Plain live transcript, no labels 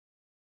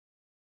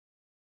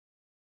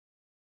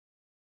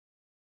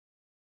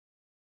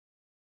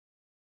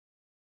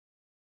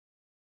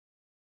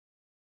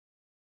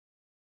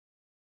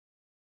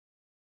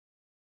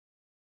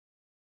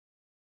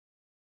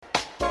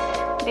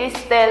This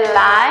is the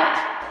Live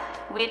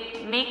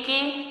with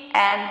Mickey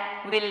and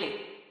Willie.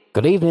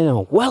 Good evening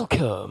and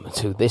welcome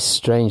to This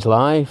Strange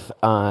Life.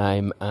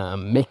 I'm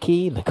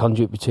Mickey, the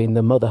conduit between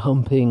the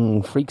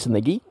mother-humping freaks and the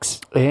geeks.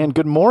 And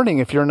good morning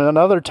if you're in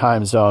another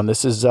time zone.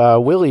 This is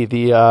Willie,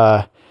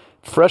 the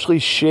freshly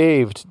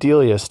shaved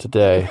Delius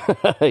today.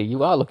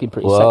 You are looking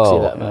pretty sexy,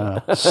 that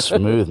man.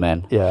 Smooth,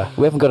 man. Yeah.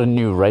 We haven't got a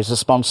new razor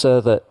sponsor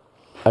that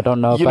I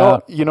don't know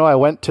about. I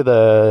went to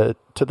the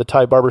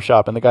Thai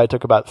barbershop and the guy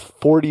took about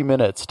 40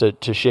 minutes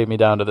to shave me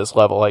down to this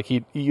level. Like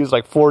he used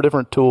like 4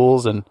 different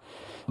tools and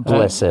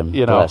Bless him.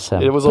 Bless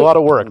him. It was a lot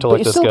of work to look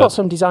this good. But you still got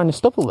some designer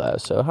stubble there,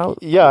 so how?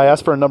 Yeah, I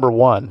asked for a number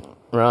 1.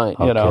 Right.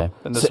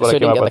 And this is what I you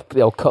came didn't up get with.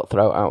 the old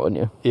cutthroat out on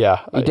you?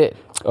 Yeah. You did?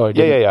 Or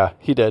Yeah,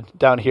 he did.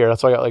 Down here.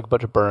 That's why I got like a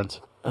bunch of burns.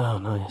 Oh,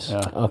 nice.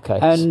 Yeah. Okay.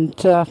 And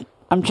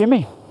I'm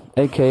Jimmy,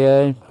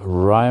 a.k.a.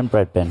 Ryan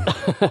Breadbin.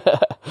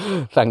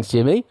 Thanks,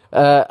 Jimmy.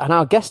 And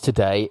our guest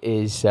today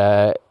is,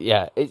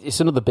 it's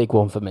another big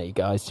one for me,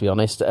 guys, to be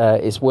honest.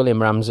 It's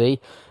William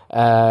Ramsey,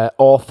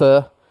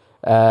 author,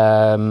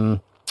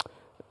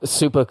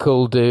 super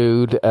cool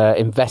dude,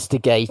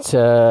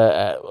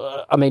 investigator,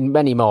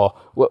 many more.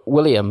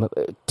 William,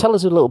 tell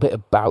us a little bit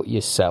about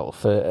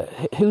yourself.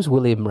 Who's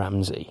William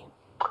Ramsey?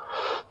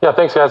 Yeah,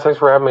 thanks, guys. Thanks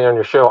for having me on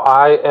your show.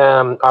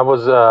 I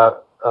was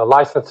a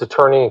licensed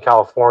attorney in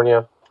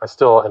California. I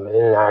still am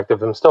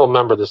inactive. I'm still a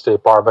member of the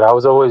state bar, but I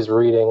was always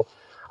reading.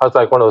 I was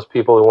like one of those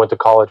people who went to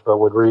college but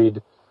would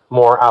read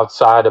more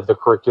outside of the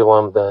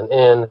curriculum than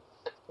in.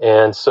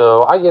 And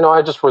so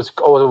I just was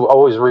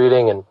always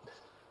reading, and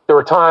there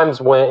were times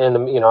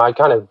when I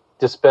kind of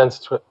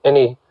dispensed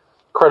any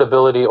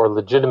credibility or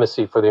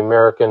legitimacy for the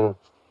American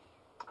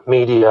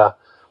media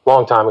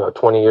long time ago,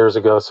 20 years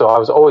ago. So I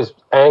was always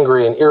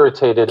angry and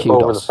irritated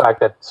over the fact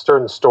that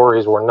certain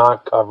stories were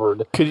not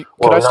covered. Could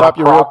I stop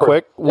you real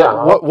quick? Yeah.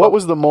 What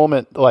was the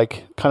moment,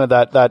 like, kind of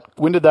that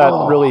when did that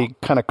really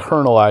kind of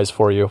kernelize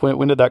for you?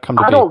 When did that come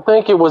to be? I don't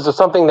think it was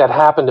something that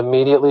happened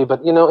immediately,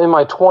 but, in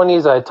my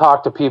 20s, I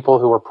talked to people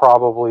who were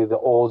probably the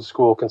old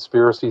school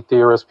conspiracy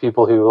theorists,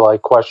 people who,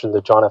 questioned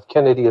the John F.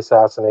 Kennedy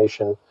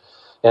assassination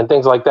and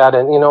things like that.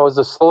 And, it was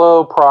a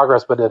slow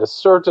progress, but at a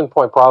certain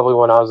point, probably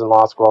when I was in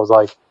law school, I was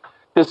like,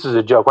 this is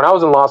a joke. When I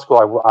was in law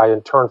school, I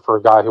interned for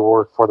a guy who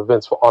worked for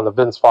on the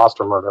Vince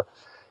Foster murder.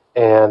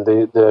 And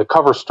the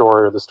cover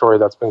story, or the story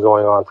that's been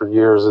going on for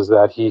years, is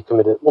that he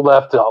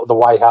left the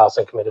White House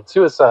and committed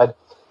suicide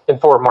in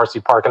Fort Marcy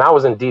Park. And I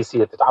was in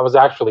D.C. at the time. I was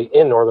actually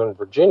in Northern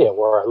Virginia,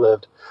 where I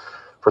lived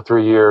for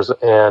 3 years.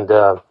 And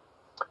that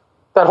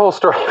whole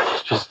story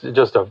is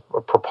just a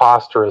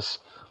preposterous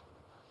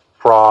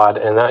fraud.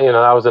 And that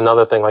was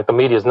another thing. Like, the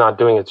media is not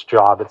doing its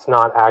job. It's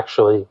not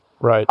actually.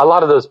 Right. A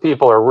lot of those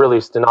people are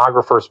really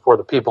stenographers for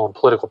the people in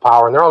political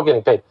power, and they're all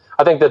getting paid.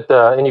 I think that,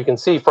 and you can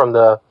see from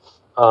the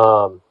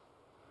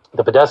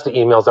Podesta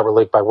emails that were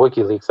leaked by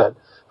WikiLeaks that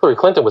Hillary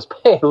Clinton was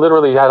paid.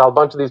 Literally had a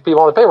bunch of these people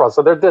on the payroll,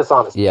 so they're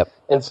dishonest. Yep.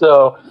 And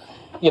so,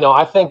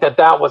 I think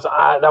that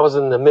was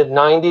in the mid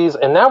 '90s,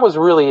 and that was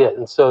really it.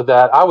 And so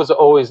that I watch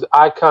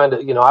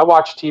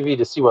TV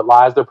to see what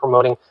lies they're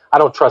promoting. I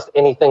don't trust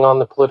anything on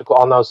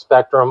those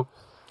spectrum.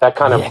 That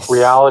kind of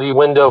reality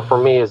window for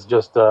me is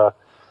just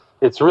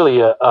it's really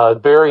a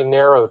very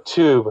narrow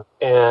tube,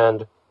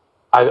 and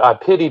I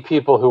pity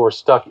people who are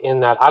stuck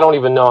in that. I don't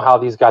even know how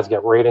these guys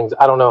get ratings.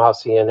 I don't know how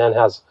CNN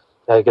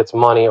gets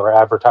money or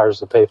advertisers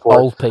to pay for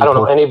it. I don't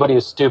know anybody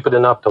who's stupid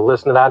enough to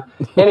listen to that.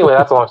 Anyway,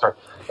 that's a long story.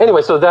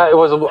 Anyway, so that it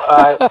was.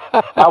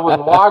 I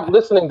was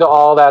listening to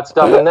all that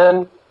stuff, and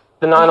then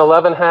the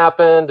 9/11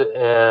 happened,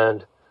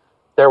 and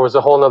there was a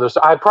whole nother.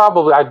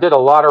 I did a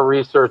lot of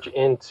research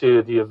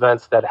into the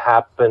events that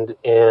happened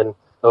in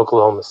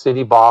Oklahoma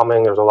City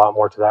bombing. There's a lot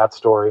more to that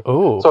story.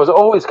 Ooh. So I was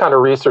always kind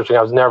of researching.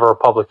 I was never a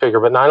public figure,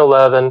 but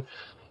 9/11,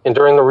 and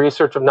during the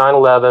research of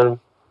 9/11,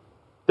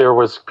 there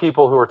was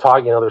people who were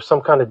talking, there's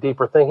some kind of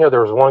deeper thing here.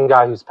 There was one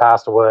guy who's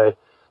passed away.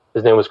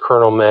 His name was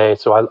Colonel May.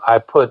 So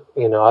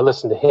I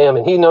listened to him,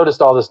 and he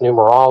noticed all this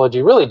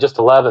numerology, really just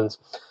 11s.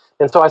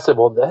 And so I said,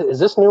 well, does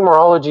this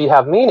numerology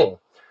have meaning?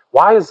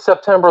 Why is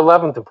September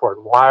 11th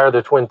important? Why are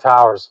the Twin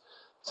Towers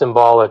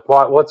symbolic?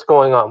 What's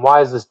going on? Why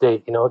is this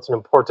date? It's an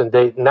important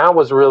date. And that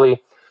was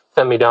really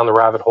sent me down the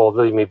rabbit hole,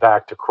 leading me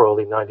back to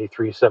Crowley.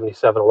 93,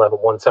 77, 11,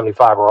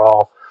 175 are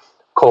all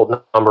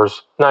cult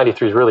numbers.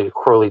 93 is really a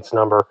Crowley's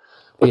number,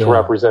 which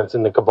represents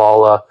in the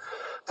Kabbalah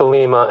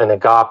Thelema and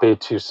Agape,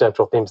 2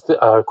 central themes.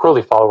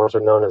 Crowley followers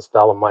are known as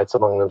Thelemites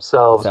among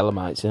themselves.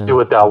 Thelemites, yeah. Do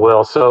what thou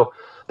will. So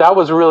that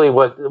was really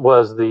what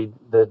was the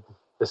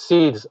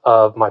seeds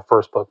of my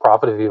first book,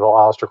 Prophet of Evil,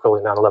 Aleister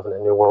Crowley, 9/11,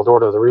 and New World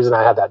Order. The reason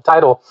I had that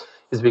title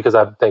is because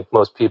I think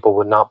most people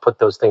would not put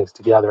those things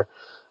together.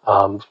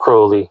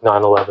 Crowley,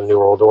 9/11, New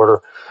World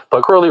Order.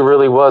 But Crowley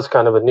really was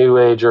kind of a New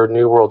Ager,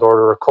 New World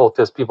Order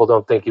occultist. People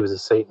don't think he was a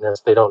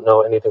Satanist. They don't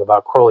know anything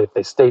about Crowley if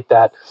they state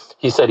that.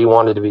 He said he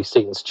wanted to be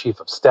Satan's chief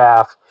of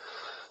staff.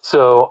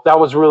 So that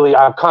was really,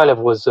 that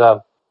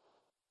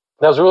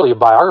was really a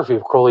biography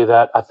of Crowley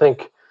that I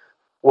think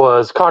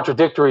was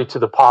contradictory to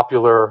the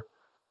popular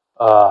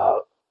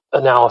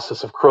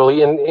analysis of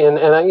Crowley, and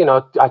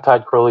I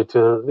tied Crowley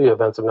to the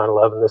events of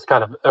 9/11, this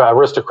kind of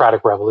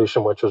aristocratic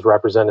revolution, which was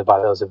represented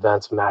by those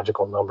events,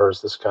 magical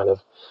numbers, this kind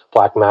of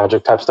black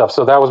magic type stuff.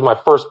 So that was my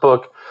first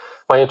book.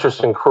 My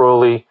interest in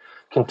Crowley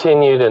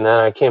continued, and then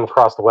I came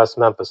across the West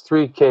Memphis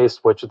 3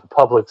 case, which the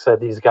public said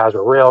these guys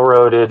were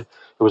railroaded.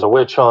 It was a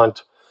witch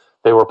hunt.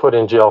 They were put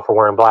in jail for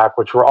wearing black,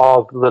 which were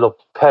all little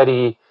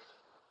petty,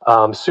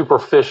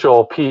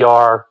 superficial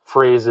PR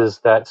phrases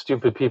that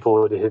stupid people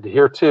would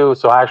adhere to.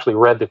 So I actually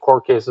read the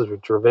court cases,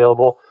 which are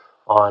available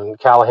on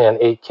Callahan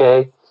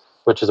 8K,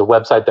 which is a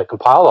website that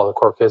compiled all the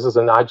court cases.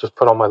 And I just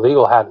put on my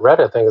legal hat and read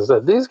it. And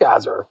said, these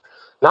guys are,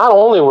 not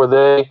only were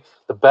they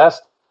the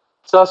best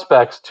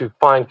suspects to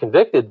find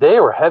convicted, they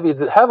were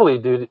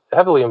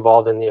heavily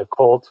involved in the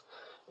occult.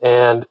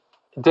 And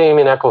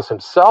Damien Eccles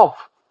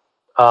himself,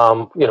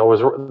 on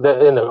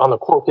the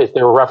court case,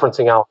 they were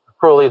referencing Al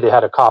Crowley. They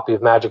had a copy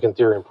of Magic in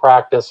Theory and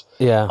Practice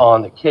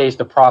on the case,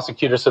 the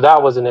prosecutor. So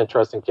that was an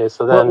interesting case.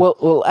 So then,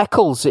 well,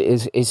 Eccles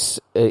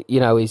is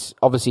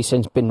obviously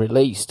since been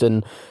released,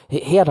 and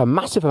he had a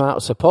massive amount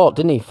of support,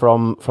 didn't he,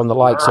 from the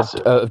likes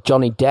of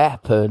Johnny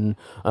Depp and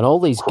all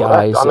these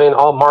guys. I mean,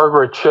 all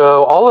Margaret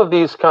Cho, all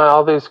these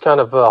kind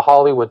of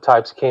Hollywood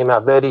types came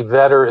out. Eddie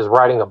Vedder is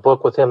writing a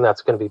book with him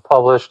that's going to be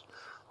published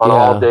on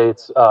all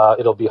dates.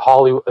 It'll be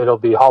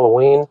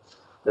Halloween.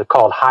 They're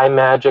called High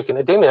Magic,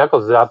 and Damien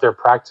Eccles is out there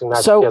practicing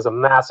magic. He has a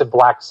massive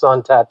black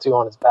sun tattoo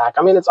on his back.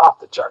 I mean, it's off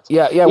the charts.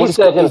 Yeah.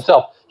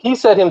 He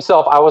said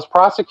himself, I was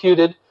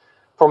prosecuted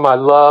for my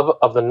love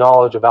of the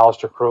knowledge of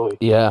Aleister Crowley.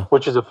 Yeah,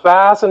 which is a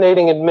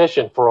fascinating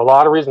admission for a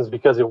lot of reasons,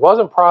 because it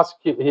wasn't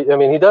prosecuted. I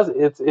mean,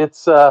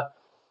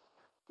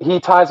 he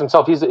ties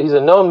himself. He's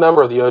a known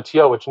member of the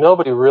OTO, which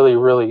nobody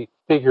really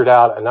figured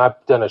out. And I've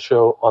done a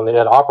show on the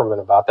Ed Opperman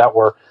about that,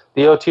 where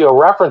the OTO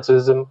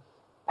references him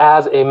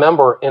as a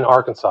member in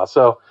Arkansas.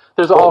 So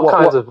there's all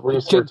kinds of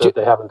research that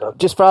they haven't done.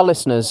 Just for our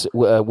listeners,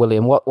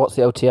 William, what's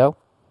the OTO?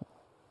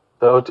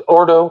 The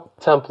Ordo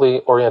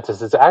Templi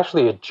Orientis is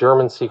actually a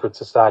German secret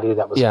society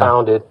that was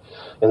founded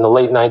in the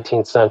late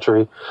 19th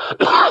century.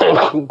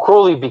 And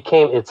Crowley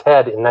became its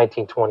head in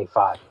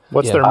 1925.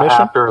 What's their mission?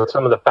 After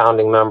some of the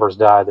founding members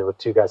died, there were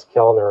two guys,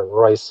 Kellner and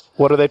Royce.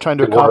 What are they trying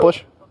to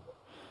accomplish?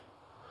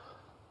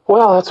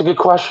 Well, that's a good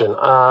question.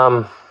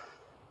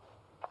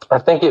 I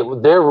think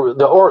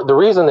the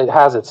reason it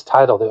has its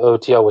title, the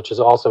OTO, which is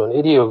also an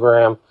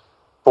ideogram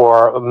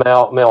for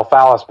male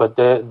phallus, but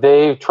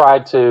they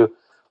tried to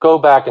go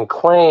back and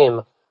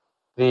claim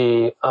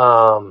to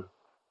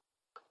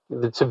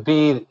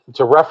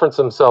reference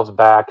themselves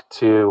back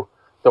to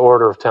the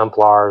Order of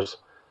Templars,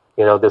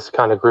 this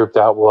kind of group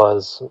that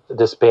was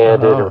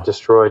disbanded or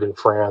destroyed in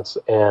France,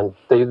 and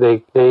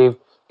they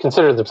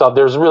considered themselves.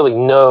 There's really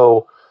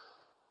no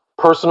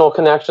personal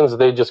connections.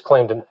 They just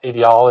claimed an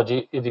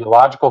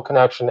ideological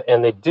connection,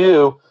 and they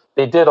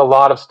did a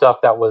lot of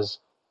stuff that was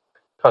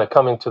kind of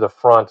coming to the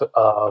front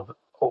of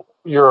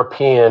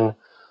European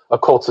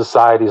occult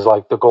societies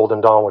like the Golden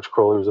Dawn, which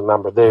Crowley was a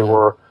member. They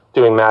were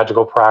doing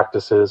magical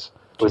practices.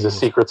 It was a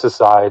secret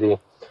society.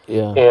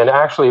 Yeah. And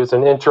actually, it was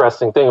an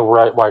interesting thing,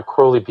 right? Why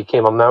Crowley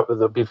became a member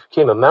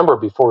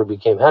before he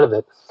became head of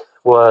it,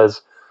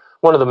 was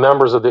one of the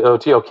members of the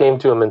OTO came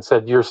to him and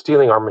said, "You're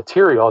stealing our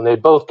material," and they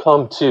both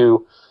come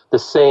to the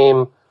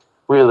same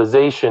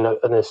realization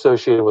and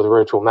associated with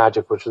ritual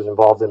magic, which is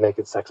involved in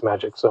making sex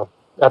magic. So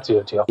that's the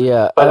OTO.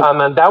 Yeah.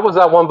 But that was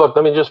that one book.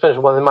 Let me just finish.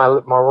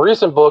 My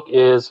recent book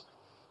is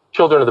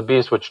Children of the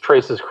Beast, which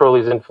traces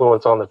Crowley's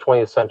influence on the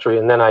 20th century.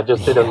 And then I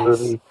just did a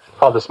movie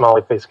called The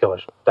Smiley Face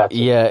Killers. That's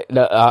it.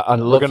 I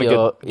love We're going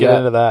to get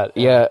into that.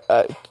 Yeah.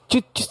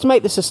 Just to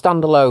make this a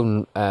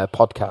standalone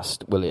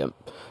podcast, William,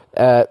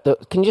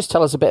 can you just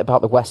tell us a bit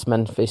about the West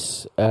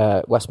Memphis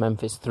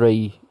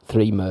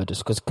 3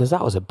 murders, because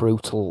that was a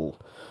brutal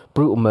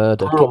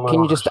murder.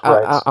 Can you just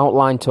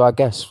outline to our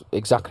guests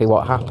exactly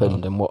what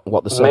happened and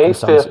what the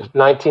circumstances? May 5th,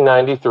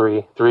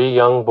 1993, 3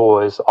 young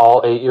boys,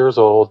 all 8 years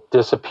old,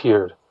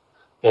 disappeared,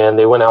 and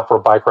they went out for a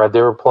bike ride.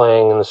 They were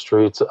playing in the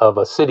streets of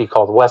a city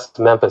called West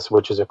Memphis,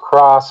 which is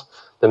across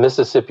the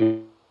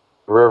Mississippi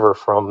River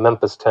from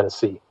Memphis,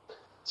 Tennessee.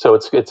 So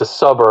it's a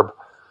suburb,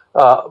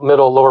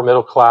 lower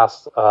middle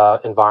class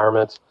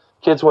environment.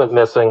 Kids went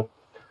missing.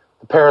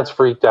 The parents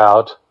freaked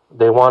out.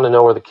 They want to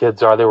know where the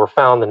kids are. They were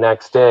found the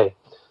next day,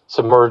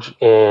 submerged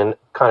in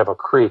kind of a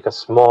creek, a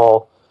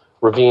small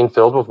ravine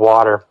filled with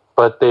water,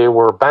 but they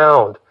were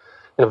bound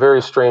in a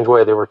very strange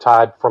way. They were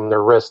tied from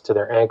their wrists to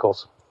their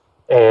ankles.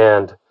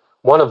 And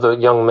one of the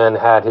young men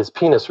had his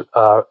penis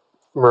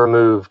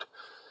removed.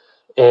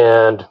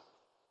 And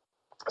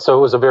so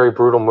it was a very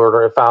brutal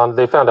murder.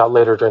 They found out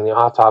later during the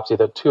autopsy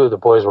that 2 of the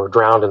boys were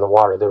drowned in the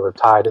water. They were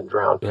tied and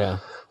drowned. Yeah.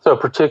 So a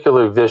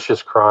particularly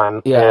vicious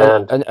crime.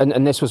 Yeah,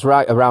 and this was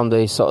right around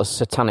the sort of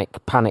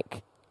satanic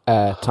panic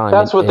time.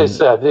 That's what they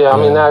said. Yeah, I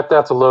mean,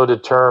 that's a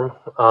loaded term.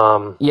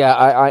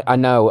 I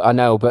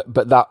know,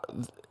 but that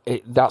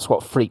that's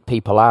what freaked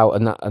people out,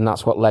 and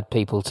that's what led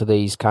people to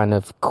these kind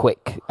of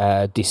quick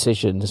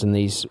decisions and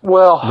these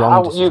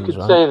wrong decisions. You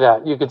could say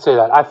that. You could say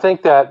that. I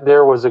think that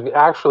there was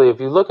actually, if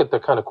you look at the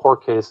kind of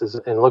court cases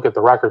and look at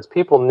the records,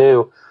 people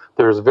knew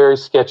there was very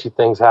sketchy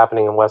things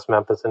happening in West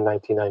Memphis in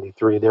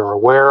 1993. They were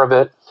aware of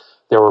it.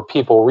 There were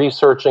people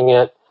researching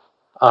it.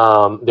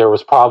 There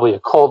was probably a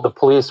cult. The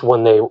police,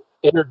 when they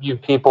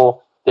interviewed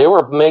people, they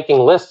were making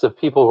lists of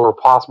people who were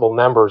possible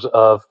members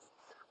of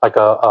like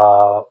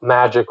a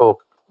magical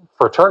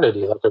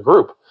fraternity, like a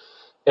group.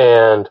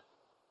 And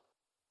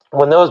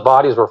when those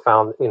bodies were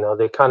found,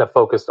 they kind of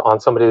focused on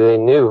somebody they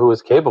knew who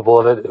was capable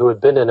of it, who had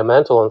been in a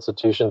mental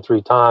institution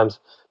 3 times,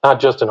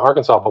 not just in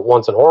Arkansas, but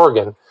once in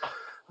Oregon.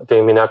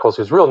 Damien Echols,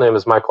 whose real name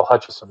is Michael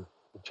Hutchison.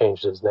 He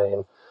changed his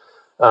name.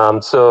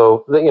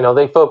 So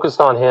they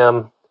focused on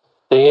him.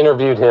 They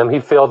interviewed him.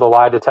 He failed the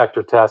lie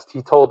detector test.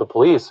 He told the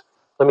police,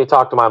 "Let me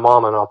talk to my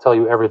mom and I'll tell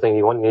you everything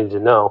you needed to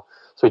know."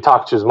 So he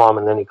talked to his mom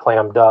and then he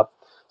clammed up.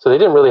 So they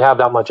didn't really have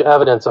that much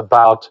evidence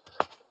about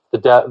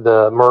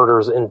the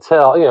murders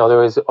until, they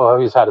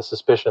always had a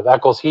suspicion of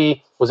Echols.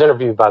 He was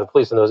interviewed by the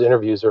police, and those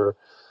interviews are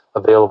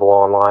available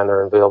online.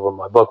 They're available in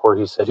my book, where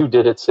he said, "Who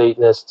did it?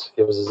 Satanists."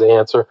 It was his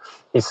answer.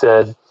 He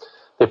said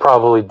they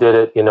probably did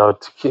it,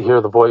 to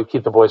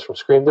keep the boys from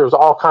screaming. There was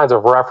all kinds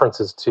of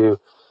references to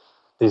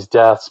these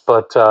deaths,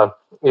 but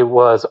it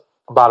was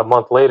about a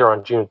month later,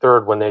 on June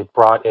 3rd, when they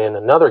brought in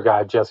another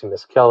guy, Jesse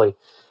Miskelly,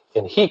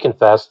 and he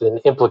confessed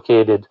and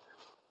implicated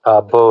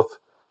both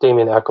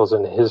Damien Echols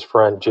and his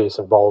friend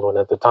Jason Baldwin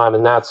at the time,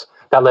 and that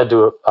led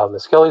to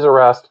Miskelly's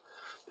arrest,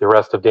 the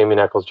arrest of Damien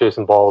Echols,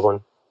 Jason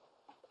Baldwin.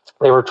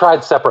 They were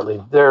tried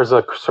separately. There's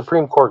a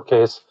Supreme Court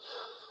case.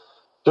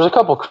 There's a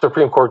couple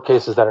Supreme Court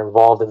cases that are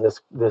involved in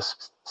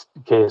this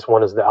case.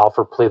 One is the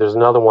Alford plea. There's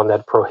another one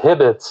that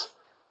prohibits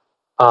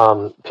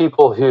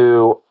people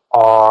who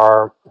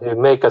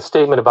make a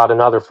statement about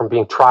another from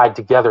being tried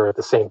together at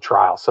the same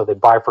trial. So they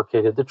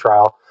bifurcated the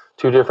trial,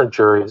 2 different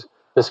juries.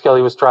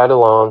 Miskelly was tried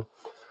alone.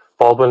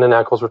 Baldwin and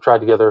Echols were tried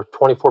together.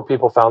 24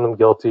 people found them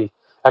guilty.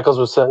 Echols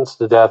was sentenced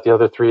to death. The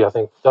other 3, I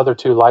think, the other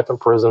 2, life in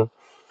prison.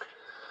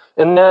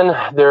 And then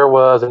there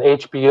was an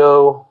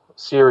HBO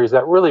series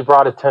that really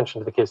brought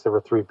attention to the case. There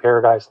were 3,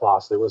 Paradise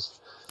Lost. It was,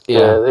 the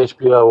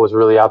HBO was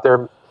really out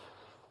there.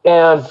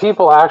 And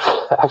people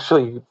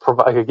actually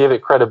give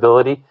it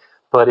credibility,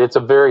 but it's a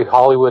very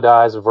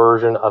Hollywoodized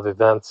version of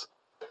events.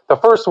 The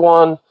first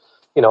one,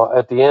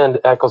 at the end,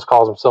 Echols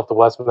calls himself the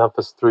West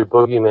Memphis 3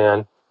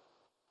 boogeyman.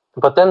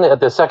 But then at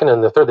the second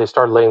and the third, they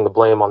started laying the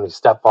blame on these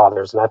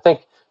stepfathers. And I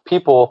think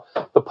people,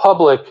 the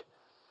public,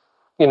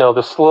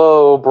 the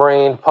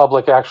slow-brained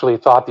public actually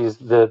thought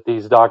that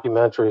these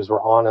documentaries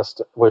were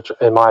honest, which,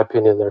 in my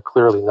opinion, they're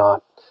clearly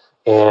not.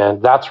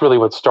 And that's really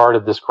what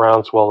started this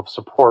groundswell of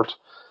support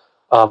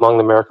among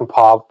the American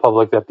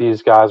public, that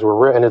these guys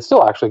were, and it's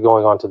still actually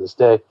going on to this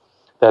day,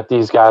 that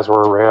these guys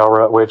were a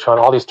railroad witch hunt.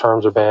 All these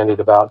terms are bandied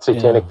about,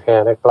 satanic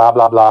panic, blah,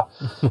 blah, blah,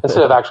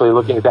 instead of actually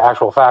looking at the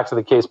actual facts of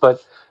the case.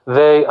 But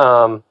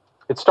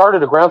it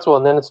started a groundswell,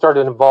 and then it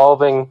started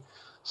involving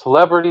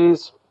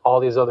celebrities, all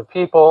these other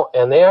people,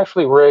 and they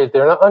actually raised,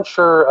 they're not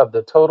unsure of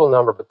the total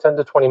number, but $10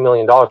 to $20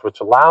 million, which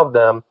allowed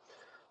them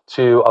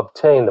to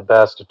obtain the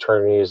best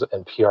attorneys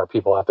and PR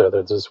people out there.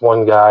 There's this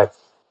one guy,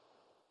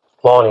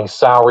 Lonnie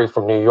Sowery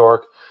from New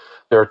York.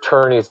 Their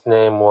attorney's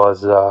name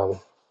was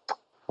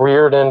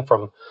Reardon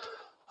from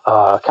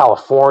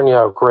California,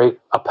 a great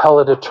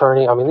appellate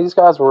attorney. I mean, these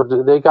guys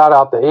they got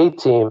out the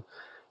A-team,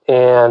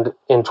 and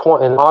in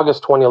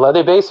August 2011,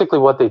 they basically,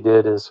 what they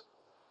did is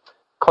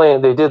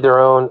they did their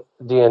own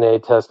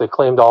DNA test. They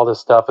claimed all this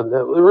stuff, and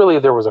really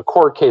there was a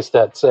court case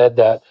that said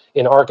that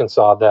in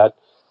Arkansas that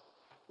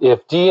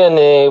if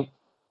DNA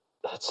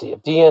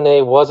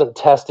wasn't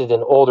tested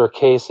in older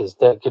cases,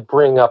 that could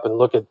bring up and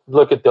look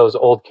at those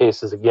old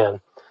cases again.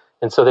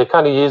 And so they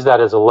kind of used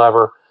that as a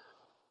lever.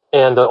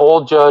 And the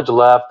old judge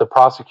left, the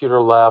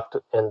prosecutor left,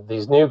 and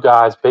these new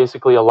guys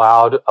basically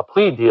allowed a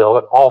plea deal,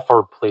 an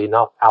Alford plea,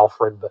 not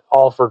Alfred, but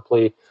Alford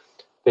plea,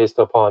 based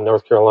upon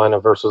North Carolina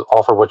versus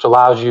Alford, which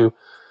allows you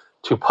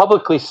to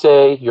publicly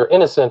say you're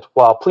innocent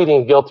while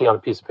pleading guilty on a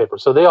piece of paper.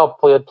 So they all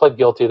pled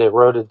guilty. They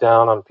wrote it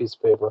down on a piece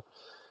of paper,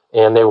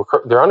 and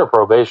they're under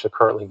probation,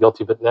 currently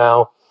guilty. But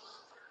now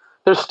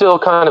there's still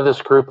kind of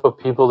this group of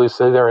people who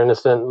say they're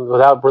innocent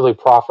without really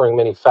proffering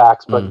many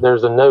facts. But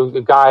there's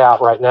a guy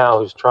out right now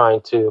who's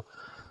trying to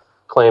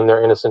claim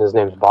they're innocent. His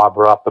name's Bob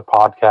Rupp. The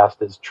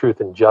podcast is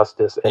Truth and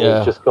Justice, and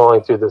he's just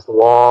going through this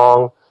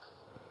long,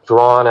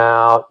 drawn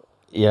out.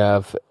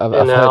 Yeah, I've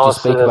heard you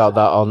speak about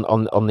that on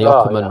the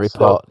Opperman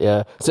report.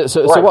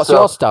 So what's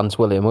your stance,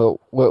 William?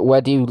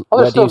 Where do you?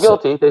 They're still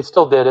guilty. They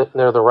still did it, and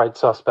they're the right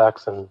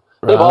suspects, and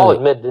they've all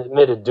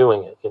admitted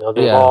doing it.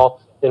 They've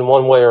all, in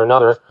one way or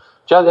another.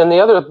 And the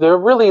other, they're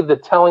really the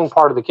telling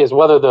part of the case,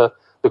 whether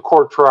the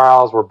court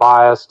trials were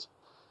biased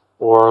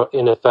or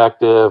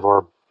ineffective,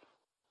 or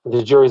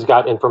the jury's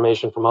got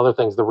information from other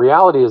things. The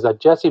reality is that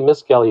Jesse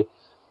Miskelly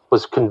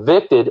was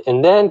convicted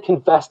and then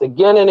confessed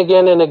again and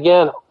again and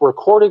again,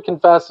 recorded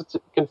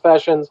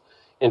confessions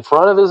in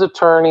front of his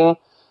attorney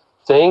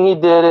saying he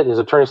did it. His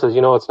attorney says,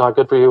 it's not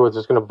good for you. We're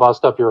just going to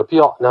bust up your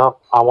appeal. No,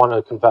 I want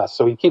to confess.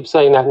 So he keeps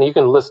saying that, and you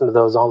can listen to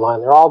those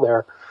online. They're all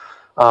there.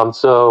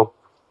 So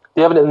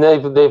the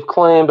evidence, they've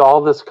claimed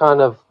all this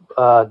kind of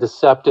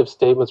deceptive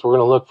statements. We're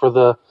going to look for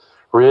the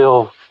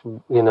real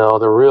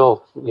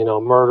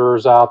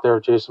murderers out there,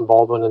 Jason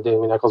Baldwin and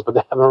Damien Echols, but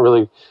they haven't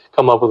really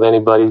come up with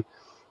anybody.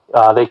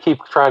 They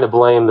keep trying to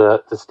blame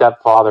the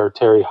stepfather,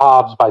 Terry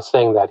Hobbs, by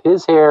saying that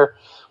his hair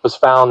was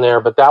found there,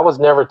 but that was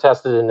never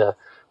tested in a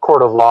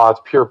court of law.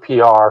 It's pure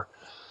PR.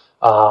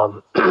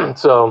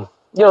 So,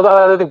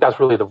 I think that's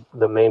really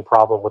the main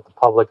problem with the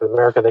public of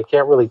America. They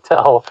can't really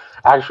tell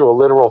actual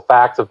literal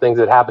facts of things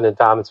that happen in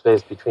time and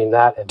space between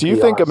that and Do you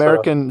PR, think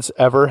Americans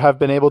ever have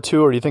been able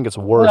to, or do you think it's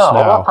worse now?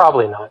 No,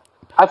 probably not.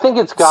 I think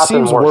it's gotten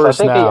Seems worse.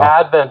 I think now.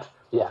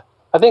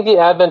 I think the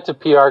advent of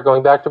PR,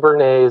 going back to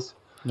Bernays,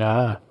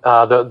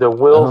 the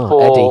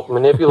willful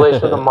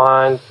manipulation of the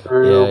mind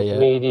through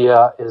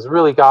media has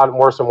really gotten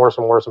worse and worse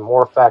and worse and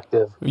more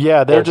effective.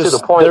 Yeah, they're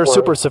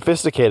super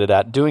sophisticated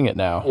at doing it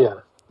now. Yeah.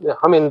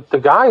 I mean, the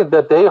guy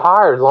that they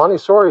hired, Lonnie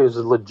Sori, is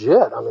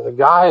legit. I mean, the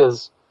guy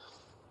is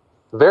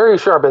very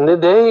sharp, and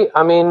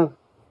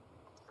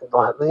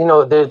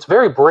it's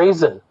very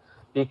brazen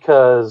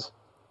because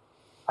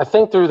I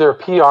think through their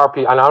PR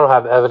people, and I don't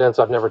have evidence,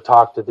 I've never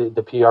talked to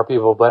the PR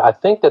people, but I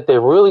think that they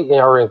really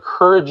are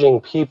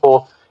encouraging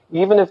people,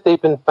 even if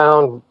they've been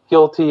found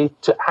guilty,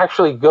 to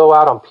actually go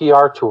out on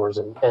PR tours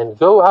and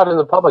go out in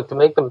the public to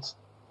make them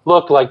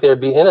look like they'd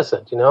be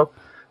innocent,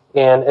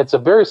 And it's a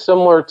very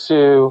similar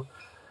to,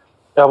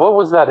 what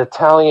was that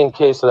Italian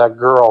case of that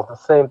girl? The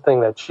same thing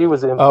that she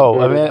was implicated. Oh,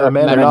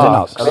 Amanda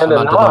Knox.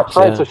 Amanda Knox,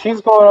 right? Yeah. So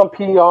she's going on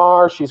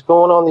PR, she's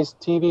going on these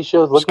TV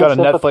shows. She's got a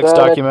Netflix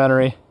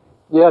documentary.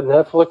 Yeah,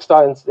 Netflix,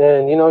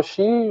 and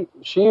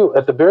she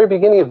at the very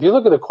beginning, if you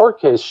look at the court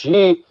case,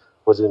 she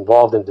was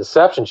involved in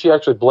deception. She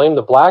actually blamed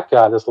the black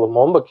guy, this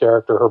Lumumba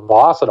character, her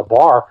boss at a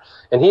bar,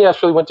 and he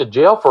actually went to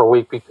jail for a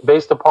week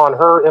based upon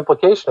her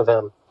implication of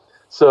him.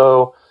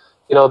 So,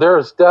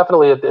 there's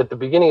definitely at the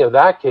beginning of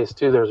that case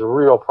too, there's a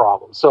real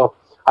problem. So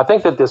I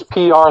think that this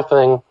PR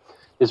thing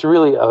is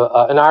really,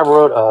 and I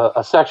wrote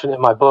a section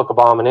in my book,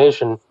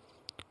 Abomination,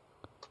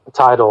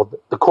 titled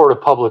 "The Court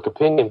of Public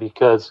Opinion,"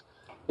 because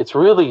it's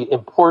really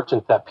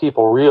important that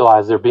people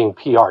realize they're being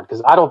PR'd,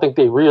 because I don't think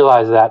they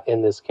realize that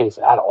in this case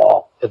at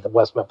all, in the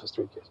West Memphis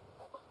 3 case.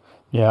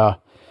 Yeah.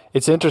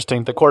 It's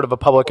interesting. The court of a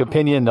public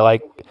opinion,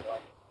 like,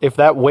 if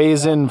that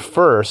weighs in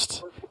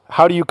first,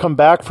 how do you come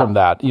back from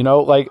that? But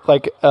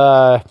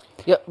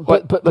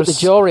the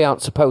jury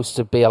aren't supposed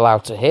to be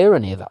allowed to hear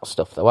any of that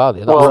stuff, though, are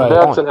they?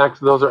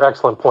 Those are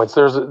excellent points.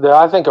 There's,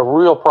 I think, a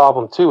real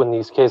problem, too, in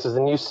these cases.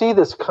 And you see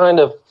this kind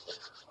of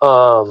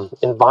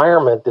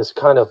environment, this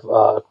kind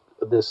of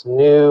this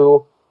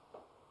new,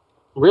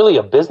 really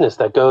a business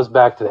that goes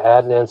back to the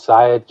Adnan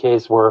Syed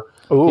case where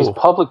these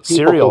public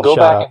people can go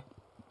back and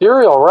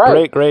Serial,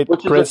 right?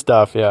 Great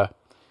stuff, yeah.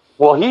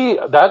 Well,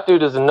 that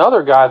dude is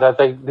another guy that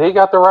they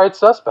got the right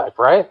suspect,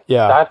 right?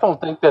 Yeah. I don't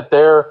think that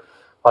they're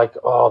like,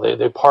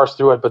 they parsed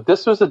through it, but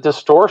this was a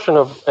distortion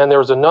of, and there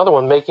was another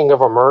one, Making of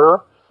a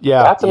Murder.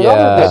 Yeah. That's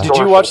another distortion. Did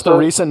you watch the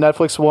recent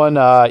Netflix one,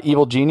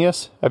 Evil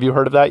Genius? Have you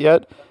heard of that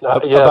yet?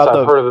 Yes,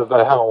 I've heard of it, but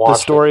I haven't watched it. The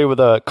story with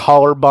a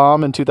collar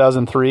bomb in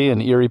 2003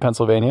 in Erie,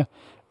 Pennsylvania.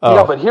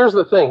 Yeah, but here's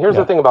the thing. Here's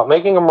the thing about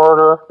Making a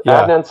Murder,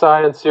 Adnan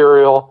Syed,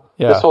 Serial,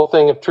 this whole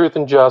thing of Truth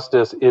and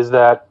Justice is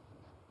that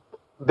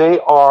they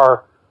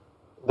are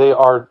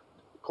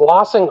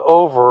glossing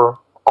over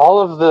all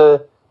of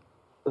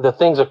the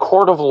things a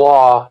court of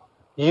law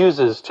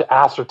uses to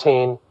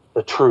ascertain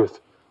the truth.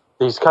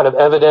 These kind of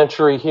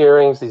evidentiary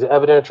hearings, these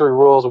evidentiary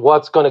rules,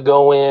 what's going to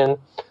go in,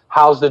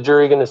 how's the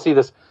jury going to see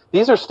this.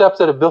 These are steps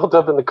that have built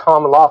up in the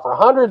common law for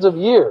hundreds of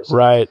years.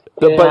 Right.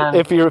 But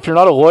if you're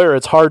not a lawyer,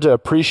 it's hard to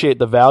appreciate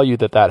the value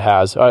that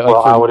has.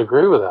 I would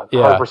agree with that,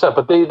 100%.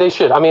 But they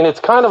should. I mean, it's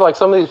kind of like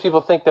some of these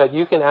people think that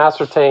you can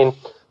ascertain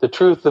the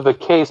truth of a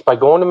case by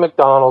going to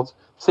McDonald's,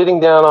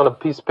 sitting down on a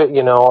piece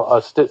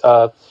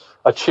of,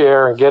 a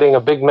chair and getting a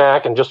Big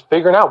Mac and just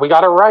figuring out we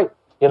got it right.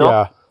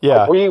 Yeah.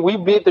 Like we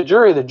beat the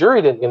jury. The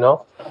jury didn't.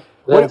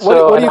 What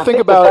do you think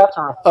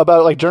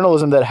about like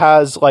journalism that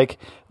has like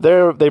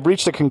they've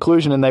reached a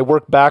conclusion and they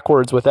work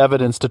backwards with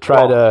evidence to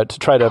try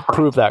to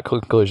prove that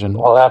conclusion?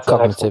 Well, that's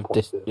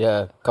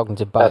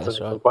cognitive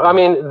bias, right? I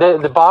mean,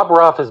 the Bob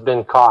Ruff has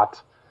been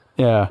caught.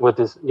 Yeah. With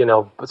this,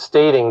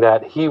 stating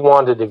that he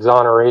wanted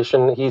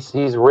exoneration.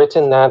 He's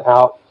written that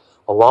out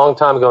a long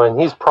time ago, and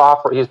he's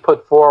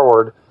put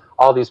forward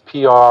all these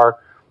PR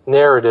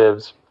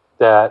narratives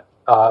that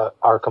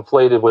are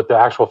conflated with the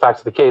actual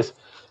facts of the case.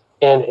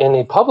 And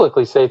he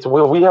publicly states,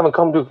 well, we haven't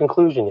come to a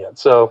conclusion yet.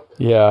 So,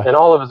 and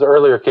all of his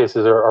earlier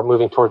cases are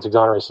moving towards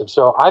exoneration.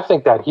 So I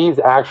think that he's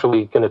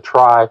actually going to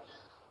try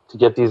to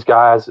get these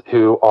guys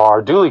who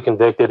are duly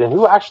convicted and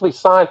who actually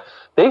signed.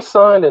 They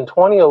signed in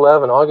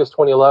 2011, August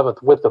 2011,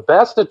 with the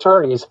best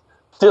attorneys,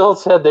 still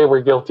said they were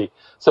guilty.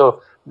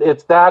 So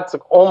that's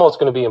almost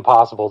going to be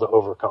impossible to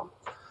overcome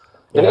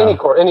in any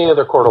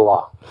other court of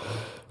law.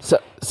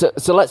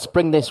 So let's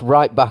bring this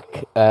right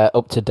back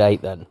up to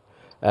date then.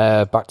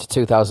 back to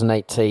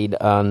 2018,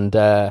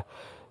 and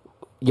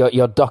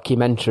your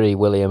documentary,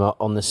 William,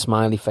 on the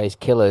Smiley Face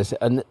Killers,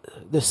 and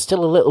there's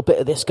still a little bit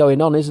of this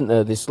going on, isn't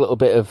there? This little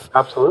bit of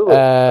absolutely.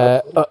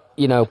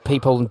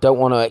 People don't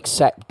want to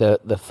accept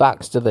the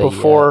facts, do they?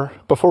 Before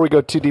we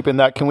go too deep in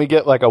that, can we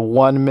get like a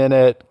 1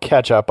 minute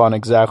catch up on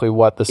exactly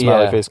what the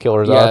Smiley Face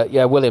Killers are?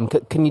 Yeah, William,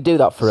 can you do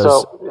that for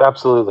us?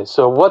 Absolutely.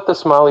 So what the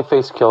Smiley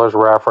Face Killers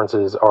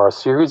references are a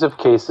series of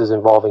cases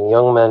involving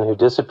young men who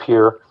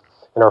disappear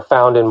and are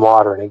found in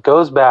water, and it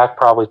goes back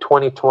probably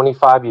 20,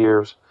 25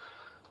 years.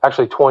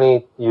 Actually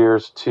 20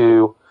 years,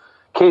 to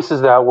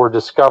cases that were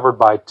discovered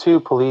by two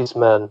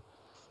policemen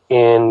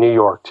in New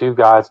York, two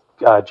guys,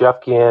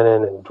 Jeff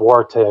Gannon and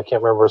Duarte, I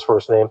can't remember his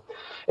first name,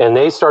 and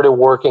they started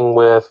working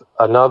with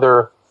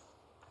another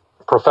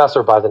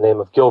professor by the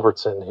name of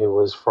Gilbertson, who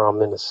was from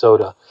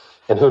Minnesota,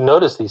 and who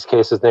noticed these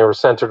cases. They were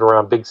centered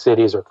around big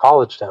cities or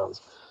college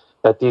towns,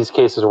 that these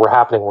cases were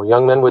happening where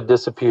young men would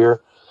disappear.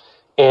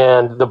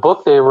 And the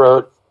book they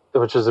wrote,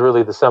 which is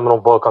really the seminal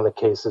book on the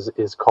cases,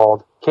 is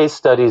called Case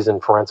Studies in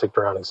Forensic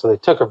Drowning. So they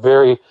took a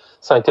very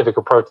scientific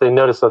approach. They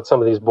noticed that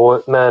some of these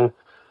men,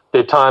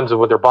 the times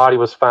when their body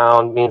was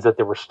found means that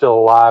they were still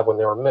alive when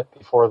they were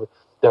before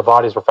their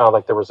bodies were found.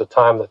 Like there was a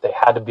time that they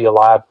had to be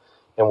alive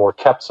and were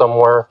kept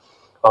somewhere.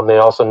 They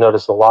also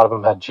noticed a lot of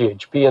them had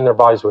GHB in their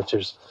bodies, which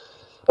is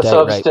a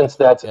substance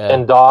that's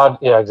endogenous.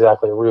 Yeah,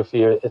 exactly,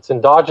 Rufy. It's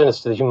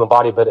endogenous to the human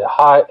body, but at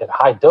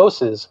high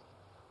doses,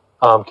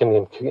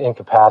 can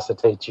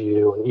incapacitate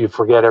you, and you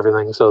forget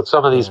everything. So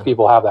some of these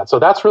people have that. So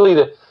that's really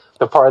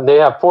the part. They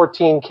have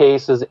 14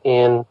 cases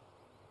in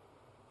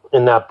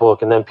that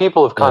book, and then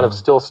people have kind of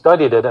still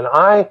studied it. And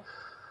I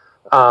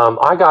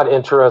got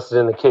interested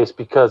in the case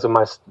because of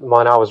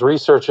when I was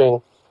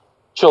researching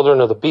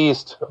Children of the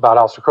Beast about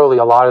Aleister Crowley.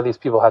 A lot of these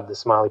people had the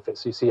smiley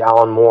face. You see,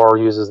 Alan Moore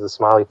uses the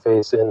smiley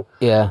face in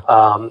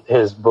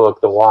his book,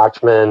 The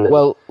Watchmen.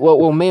 Well,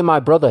 me and my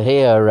brother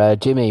here,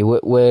 Jimmy,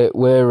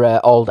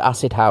 we're old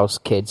acid house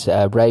kids,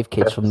 rave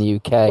kids from the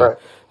UK.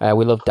 Right.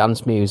 We love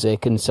dance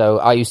music, and so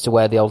I used to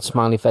wear the old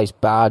smiley face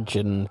badge,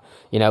 and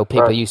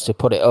people used to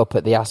put it up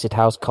at the acid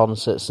house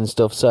concerts and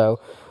stuff. So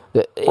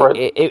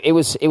it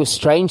was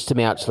strange to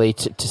me actually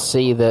to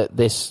see that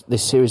this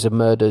series of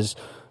murders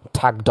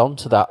tagged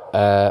onto that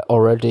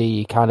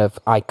already kind of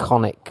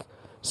iconic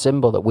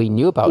symbol that we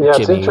knew about. Jimmy,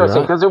 it's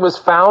interesting because it was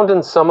found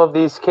in some of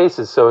these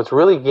cases. So it's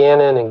really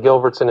Gannon and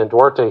Gilbertson and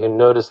Duarte who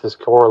noticed this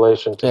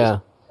correlation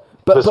to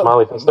the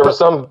smiley face. There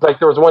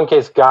was one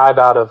case, Guy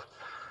out of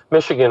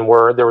Michigan,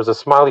 where there was a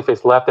smiley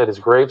face left at his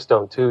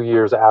gravestone 2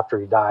 years after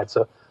he died.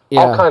 So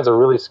all kinds of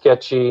really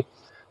sketchy,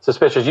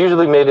 suspicious,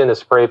 usually made in a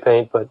spray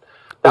paint. But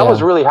that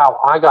was really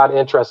how I got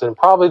interested. And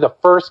probably the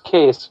first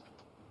case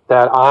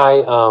that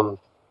I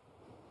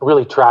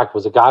really tracked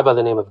was a guy by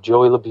the name of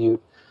Joey LaBute.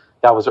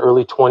 That was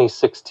early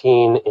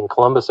 2016 in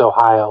Columbus,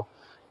 Ohio.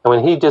 And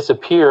when he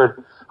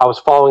disappeared, I was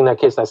following that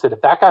case. And I said,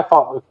 if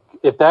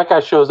that guy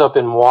shows up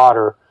in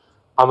water,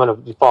 I'm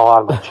going to fall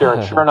out of my chair.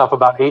 And sure enough,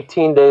 about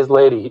 18 days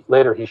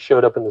later, he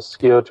showed up in the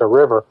Scioto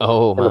River.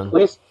 Oh, man. The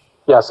police,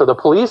 so the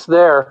police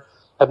there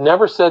have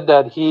never said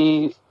that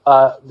he.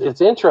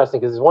 It's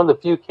interesting because it's one of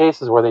the few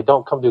cases where they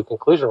don't come to a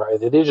conclusion, right?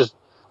 They just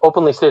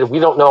openly stated, we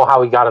don't know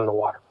how he got in the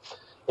water.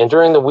 And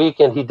during the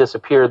weekend he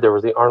disappeared, there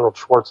was the Arnold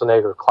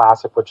Schwarzenegger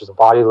Classic, which is a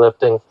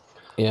bodylifting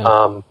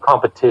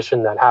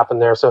competition that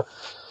happened there. So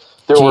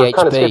there GHB, were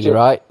kind of sketchy,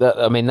 right?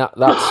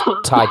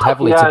 That's tied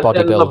heavily to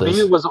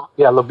bodybuilders.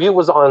 LaBute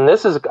was on.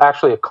 This is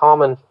actually a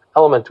common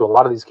element to a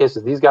lot of these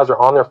cases. These guys are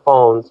on their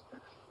phones,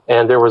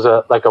 and there was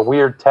a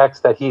weird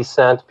text that he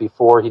sent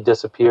before he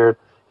disappeared.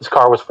 His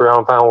car was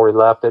found where he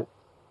left it.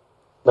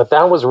 But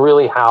that was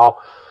really how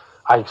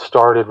I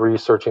started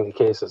researching the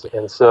cases.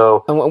 And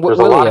so there's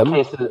a lot of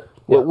cases.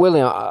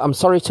 William, I'm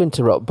sorry to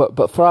interrupt,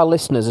 but for our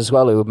listeners as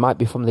well who might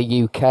be from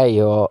the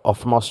UK or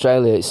from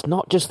Australia, it's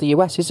not just the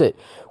US, is it?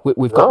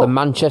 We've got the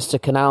Manchester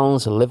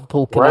canals, the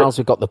Liverpool canals,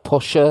 we've got the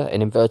Pusher,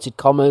 in inverted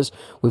commas,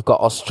 we've got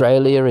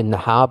Australia in the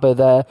harbour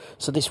there.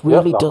 So this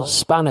really does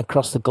span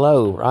across the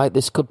globe, right?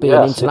 This could be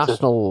an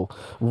international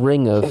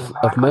ring of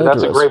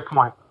murderers. That's a great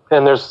point.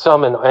 And there's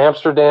some in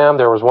Amsterdam.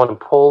 There was one in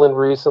Poland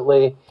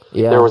recently.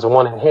 Yeah. There was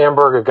one in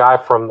Hamburg, a guy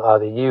from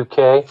the UK.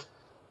 I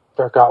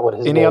forgot what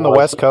his name was. Any on the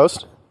West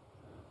Coast?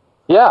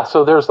 Yeah,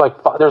 so there's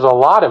a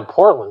lot in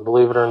Portland,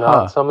 believe it or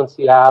not. Some in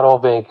Seattle,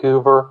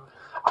 Vancouver.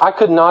 I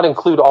could not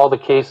include all the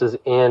cases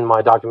in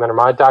my documentary.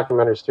 My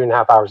documentary is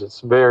 3.5 hours.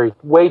 It's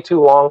way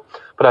too long,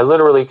 but I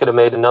literally could have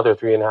made another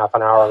 3.5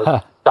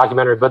 hour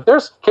documentary. But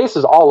there's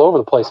cases all over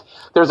the place.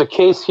 There's a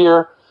case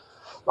here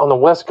on the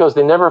West Coast.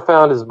 They never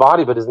found his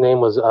body, but his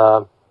name was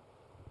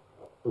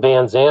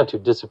Van Zandt, who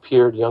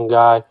disappeared.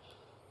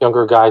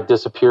 Younger guy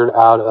disappeared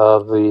out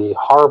of the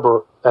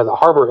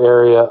harbor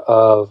area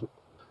of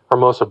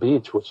Hermosa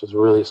Beach, which is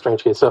really a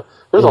strange case. So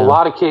there's a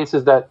lot of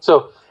cases that.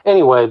 So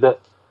anyway,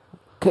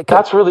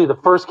 that's really the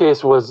first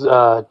case was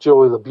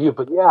Joey LaBute.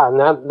 But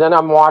and then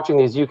I'm watching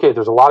these UK.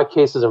 There's a lot of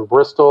cases in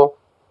Bristol,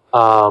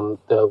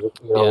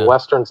 the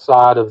western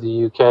side of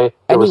the UK.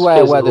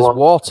 Anywhere where there's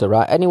water,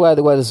 right? Anywhere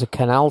where there's a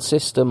canal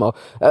system, or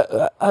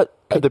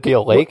could there be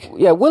a lake?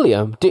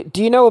 William,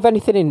 do you know of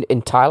anything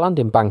in Thailand,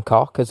 in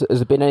Bangkok? Has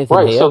there been anything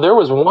here? Right, so there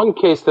was one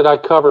case that I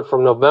covered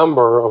from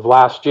November of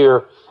last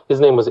year. His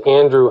name was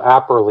Andrew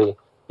Apperley.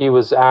 He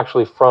was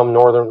actually from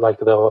northern, like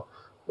the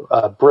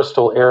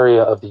Bristol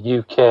area of the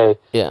UK.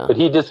 Yeah. But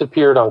he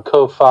disappeared on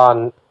Koh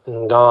Phangan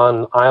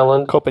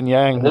Island.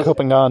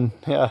 Kopangan,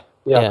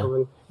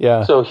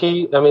 yeah. So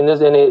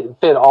and it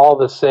fit all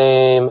the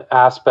same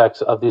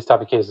aspects of these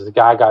type of cases. The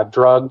guy got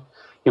drugged.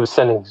 He was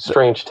sending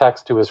strange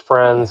texts to his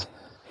friends.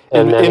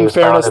 And in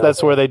fairness,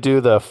 that's where they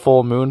do the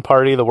full moon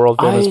party, the world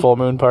famous full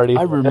moon party.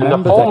 I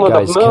remember the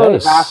guy's moon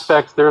case.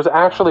 aspects. There's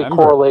actually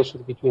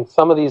correlations between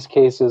some of these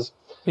cases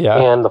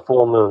and the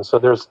full moon. So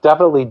there's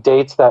definitely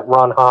dates that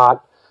run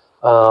hot.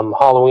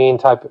 Halloween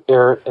type New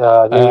Year's.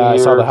 I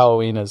saw the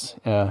Halloween is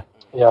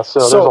Yeah, so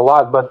there's a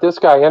lot, but this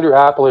guy Andrew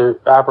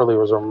Apperley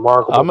was a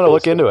remarkable. I'm going to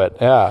look into it.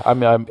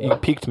 Yeah, you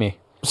piqued me.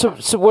 So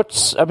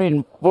what's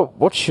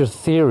your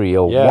theory,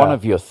 or one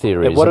of your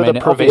theories? What are the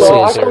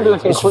pervasive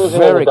theories? It's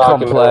very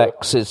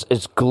complex.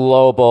 It's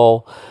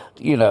global.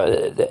 You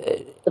know,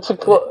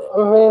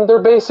 they're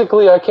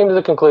basically. I came to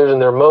the conclusion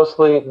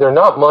they're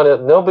not money.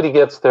 Nobody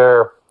gets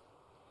their,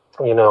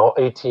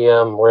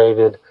 ATM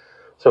rated.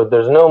 So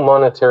there's no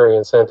monetary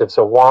incentive.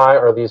 So why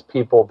are these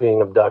people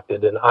being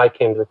abducted? And I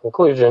came to the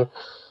conclusion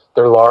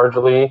they're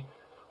largely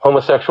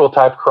homosexual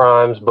type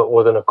crimes, but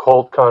with an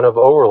occult kind of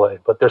overlay.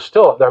 But there's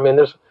still,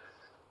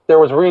 there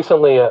was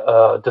recently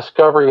a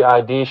Discovery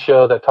ID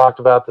show that talked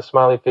about the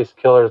Smiley Face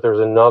Killers. There's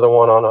another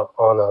one on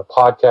a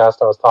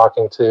podcast I was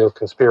talking to,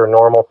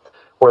 Conspiranormal,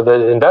 where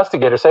the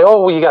investigators say,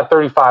 oh, well, you got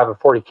 35 or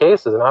 40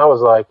 cases. And I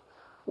was like,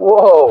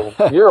 whoa,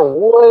 you're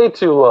way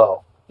too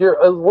low.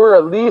 We're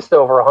at least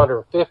over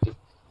 150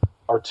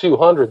 or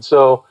 200.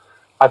 So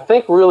I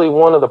think really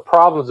one of the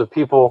problems of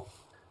people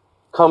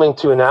coming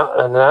to an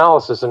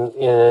analysis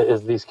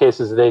is these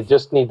cases, they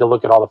just need to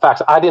look at all the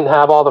facts. I didn't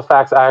have all the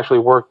facts. I actually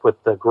worked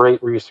with the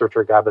great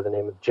researcher, a guy by the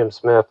name of Jim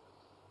Smith,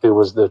 who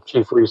was the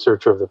chief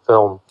researcher of the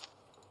film.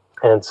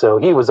 And so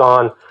he was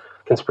on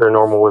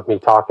Conspiranormal with me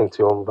talking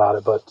to him about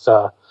it. But it's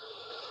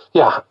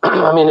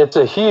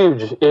a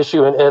huge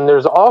issue. And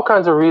there's all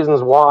kinds of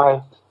reasons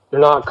why they're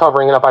not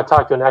covering it up. I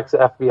talked to an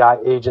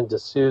ex-FBI agent,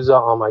 D'Souza,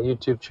 on my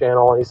YouTube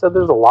channel, and he said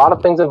there's a lot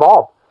of things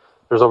involved.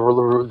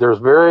 There's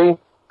very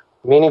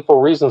meaningful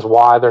reasons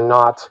why they're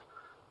not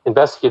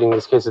investigating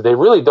these cases. They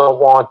really don't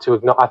want to.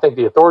 I think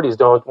the authorities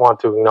don't want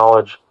to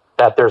acknowledge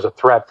that there's a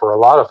threat for a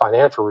lot of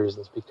financial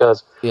reasons,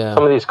 because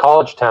some of these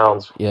college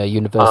towns,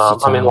 university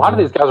towns, a lot of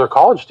these guys are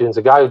college students.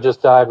 A guy who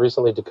just died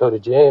recently, Dakota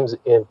James,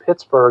 in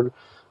Pittsburgh,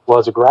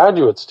 was a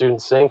graduate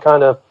student, same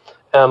kind of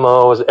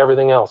MO as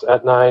everything else.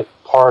 At night,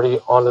 party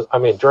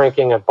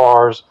drinking at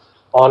bars,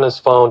 on his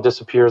phone,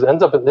 disappears.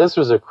 This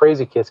was a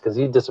crazy case because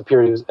he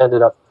disappeared.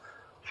 Ended up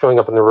showing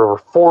up in the river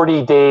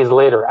 40 days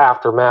later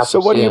after massive. So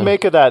what do you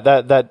make of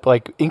that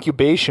like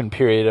incubation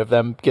period of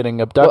them getting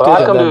abducted?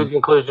 Well, I come to a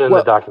conclusion in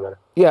the documentary.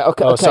 Yeah.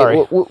 Okay. Oh,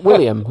 sorry,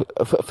 William.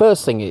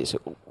 First thing is,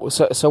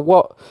 so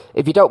what?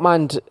 If you don't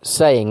mind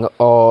saying,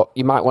 or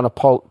you might want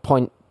to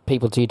point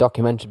people to your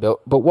documentary, but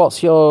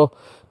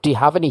do you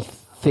have any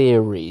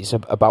theories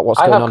about what's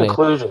going on here? I have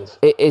conclusions.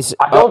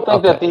 I don't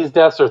think that these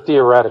deaths are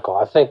theoretical.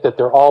 I think that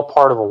they're all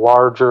part of a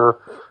larger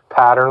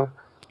pattern.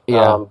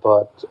 Yeah,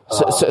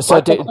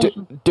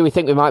 do we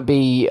think there might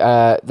be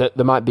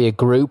a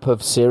group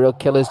of serial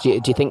killers? Do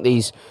you think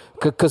these,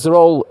 because they're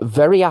all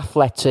very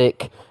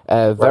athletic,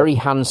 very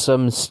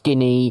handsome,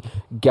 skinny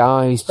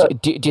guys?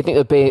 Do you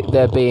think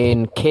they're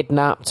being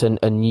kidnapped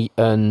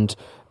and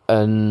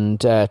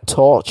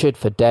tortured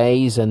for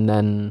days, and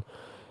then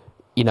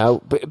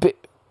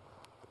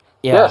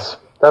Yes,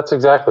 that's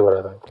exactly what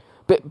I think.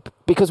 But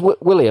because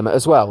William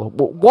as well,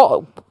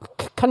 what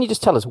can you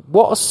just tell us?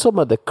 What are some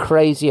of the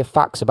crazier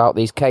facts about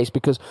these cases?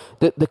 Because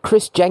the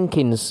Chris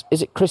Jenkins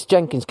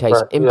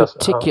case in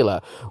particular,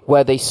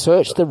 where they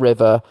searched the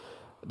river,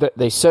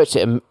 they searched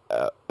it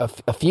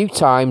a few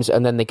times,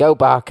 and then they go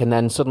back, and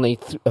then suddenly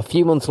a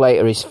few months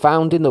later he's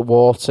found in the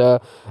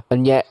water,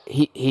 and yet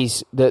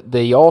he's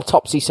the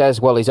autopsy says,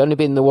 well, he's only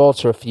been in the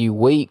water a few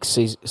weeks,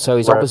 he's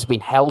obviously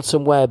been held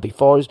somewhere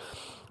before.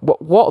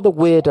 What are the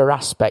weirder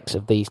aspects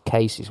of these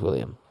cases,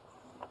 William?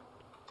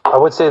 I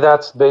would say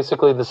that's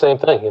basically the same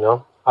thing.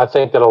 I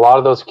think that a lot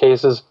of those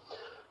cases,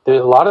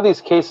 they're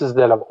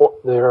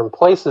in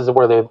places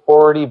where they've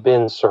already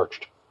been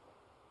searched.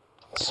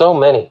 So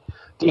many.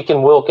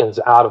 Deacon Wilkins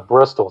out of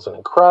Bristol is an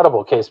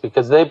incredible case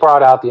because they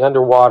brought out the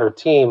underwater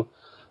team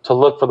to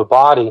look for the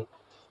body,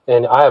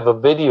 and I have a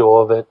video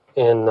of it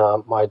in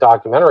my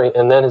documentary,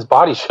 and then his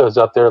body shows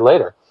up there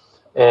later.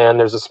 And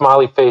there's a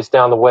smiley face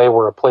down the way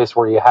a place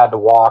where you had to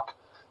walk.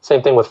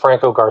 Same thing with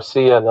Franco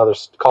Garcia, another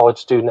college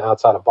student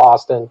outside of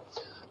Boston.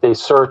 They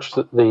searched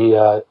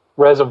the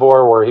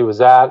reservoir where he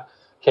was at,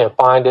 can't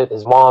find it.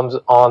 His mom's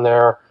on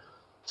there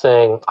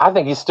saying, I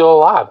think he's still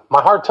alive.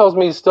 My heart tells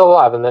me he's still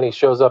alive. And then he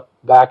shows up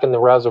back in the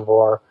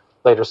reservoir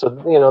later. So,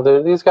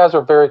 these guys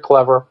are very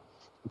clever.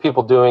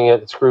 people doing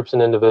it. It's groups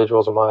and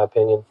individuals, in my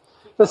opinion.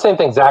 The same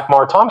thing, Zach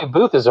Marr. Tommy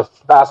Booth is a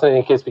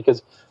fascinating case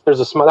because that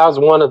was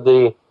one of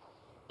the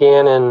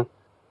Gannon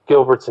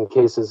Gilbertson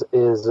cases.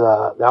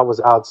 That was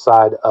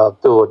outside of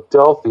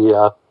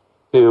Philadelphia,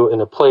 who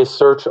in a place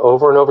searched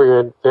over and over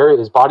again,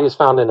 his body is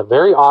found in a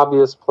very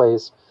obvious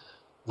place.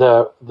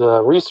 The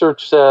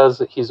research says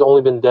that he's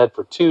only been dead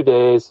for 2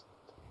 days.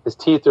 His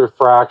teeth are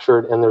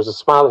fractured, and there's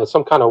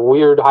some kind of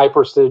weird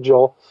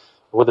hypersigil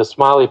with a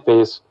smiley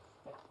face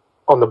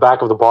on the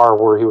back of the bar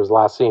where he was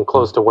last seen,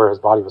 close to where his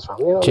body was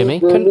found. Jimmy,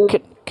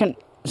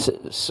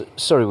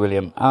 sorry,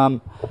 William.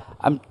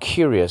 I'm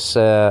curious,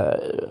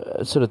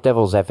 sort of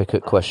devil's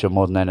advocate question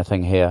more than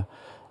anything here.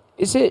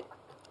 Is it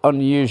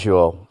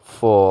unusual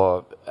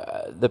for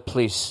the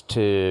police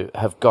to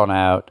have gone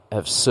out,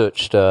 have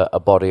searched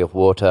a body of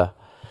water,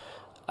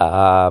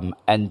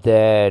 and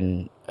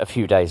then a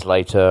few days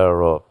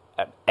later or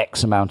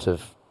X amount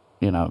of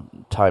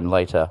time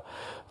later,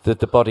 that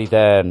the body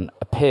then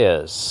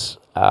appears?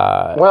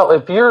 Well,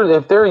 if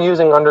they're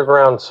using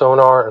underground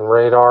sonar and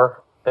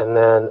radar, and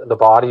then the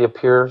body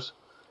appears,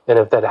 and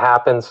if that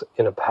happens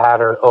in a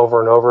pattern over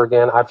and over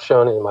again, I've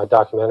shown in my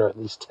documentary at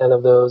least 10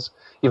 of those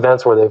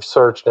events where they've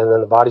searched and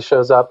then the body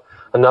shows up.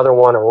 Another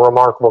one, a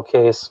remarkable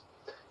case,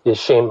 is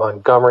Shane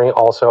Montgomery,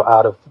 also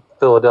out of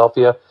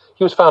Philadelphia.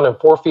 He was found in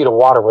 4 feet of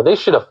water where they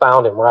should have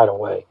found him right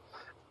away.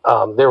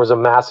 There was a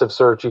massive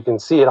search. You can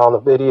see it on the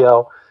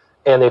video,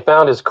 and they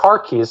found his car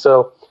keys.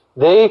 So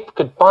they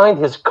could find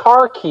his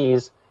car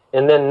keys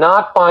and then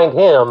not find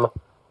him.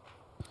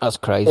 That's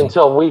crazy.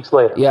 Until weeks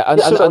later. Yeah, and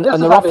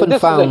they're often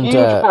found. This is a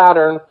huge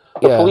pattern.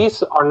 The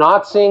police are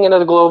not seeing it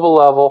at a global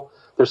level.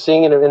 They're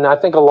seeing it, and I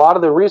think a lot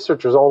of the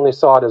researchers only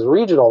saw it as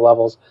regional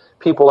levels.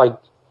 People like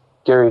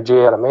Gary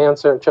J. out of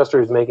Manchester,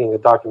 who's making a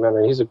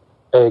documentary.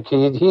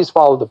 He's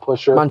followed the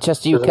pusher.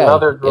 Manchester, UK.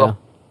 Another girl,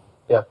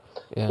 yeah.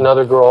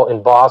 Another girl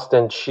in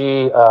Boston.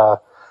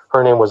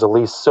 Her name was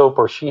Elise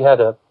Soper. She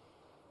had a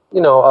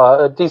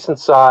decent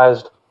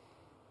sized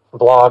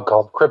blog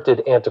called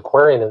Cryptid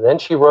Antiquarian, and then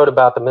she wrote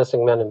about the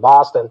missing men in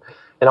Boston,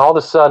 and all of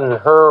a sudden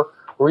her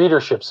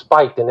readership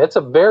spiked, and it's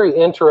a very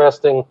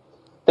interesting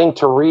thing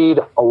to read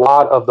a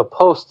lot of the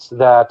posts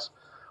that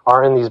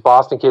are in these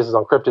Boston cases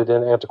on Cryptid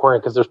Antiquarian,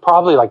 because there's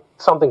probably like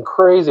something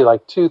crazy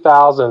like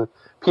 2,000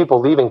 people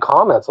leaving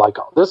comments like,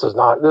 oh, this is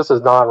not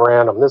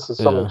random, this is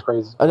something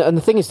crazy. And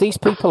the thing is, these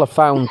people are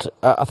found,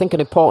 I think an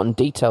important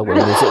detail,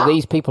 William, is that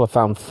these people are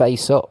found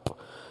face up.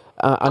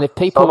 And if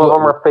people, some of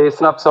them are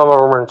face up, some of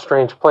them are in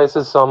strange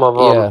places, some of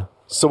them. Yeah.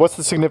 So what's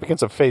the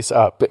significance of face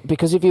up?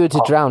 Because if you were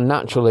to drown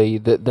naturally,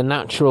 the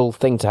natural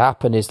thing to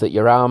happen is that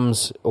your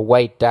arms are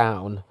weighed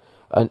down,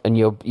 and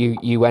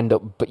you end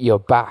up, but your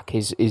back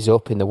is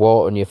up in the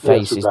water and your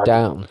face is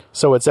down.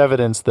 So it's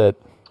evidence that,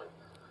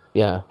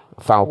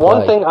 foul play.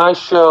 One thing I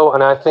show,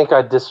 and I think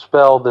I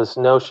dispel this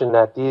notion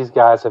that these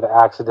guys have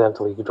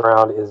accidentally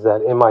drowned, is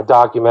that in my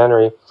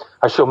documentary,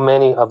 I show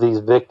many of these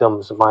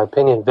victims, in my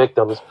opinion,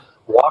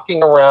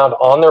 walking around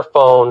on their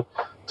phone,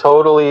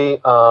 totally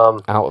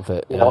out of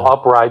it,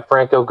 upright.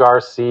 Franco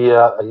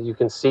Garcia, you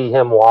can see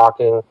him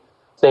walking.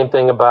 Same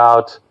thing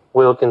about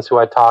Wilkins, who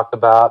I talked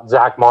about.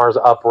 Zach Marr's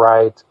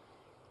upright.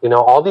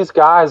 All these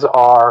guys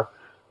are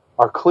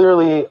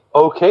clearly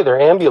okay. They're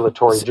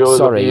ambulatory. Joe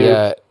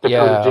I was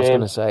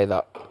going to say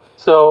that.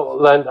 So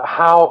then,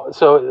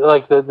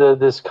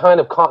 this kind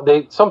of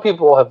some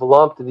people have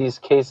lumped these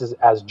cases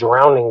as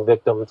drowning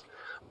victims,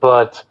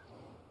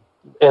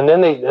 and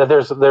then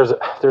there's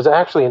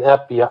actually an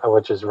FBI,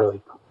 which is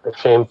really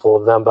shameful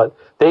of them, but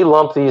they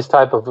lump these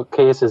type of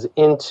cases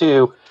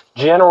into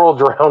general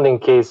drowning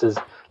cases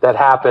that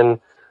happen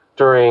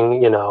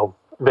during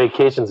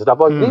vacations and stuff.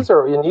 These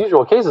are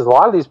unusual cases. A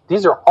lot of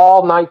these are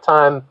all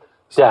nighttime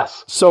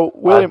deaths. So,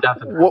 William,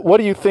 what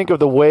do you think of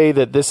the way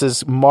that this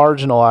is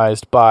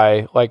marginalized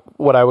by, like,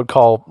 what I would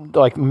call,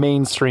 like,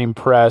 mainstream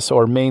press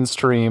or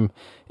mainstream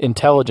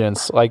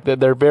intelligence? Like,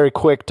 they're very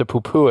quick to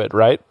poo-poo it,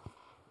 right?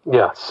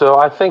 Yeah, so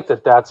I think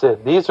that's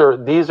it. These are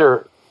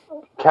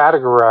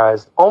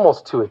categorized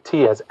almost to a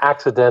T as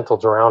accidental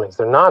drownings.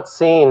 They're not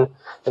seen,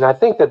 and I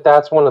think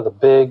that's one of the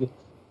big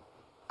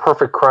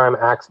perfect crime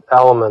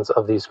elements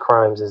of these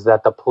crimes, is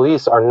that the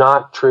police are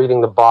not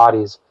treating the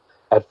bodies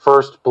at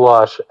first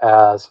blush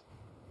as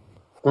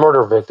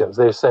murder victims.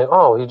 They say,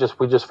 oh, we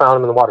just found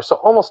him in the water. So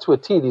almost to a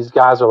T, these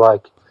guys are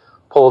like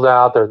pulled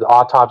out. The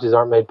autopsies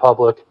aren't made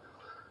public.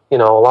 A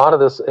lot of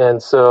this,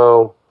 and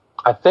so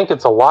I think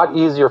it's a lot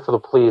easier for the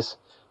police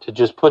to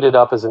just put it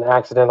up as an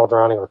accidental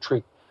drowning or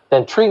treat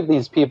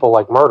these people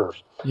like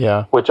murders.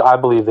 Yeah, which I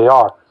believe they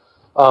are.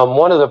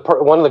 One of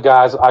the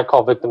guys I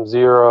call Victim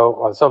Zero,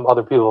 or some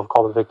other people have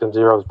called him Victim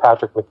Zero, is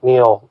Patrick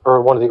McNeil,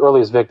 or one of the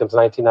earliest victims,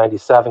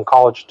 1997,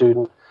 college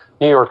student,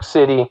 New York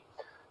City,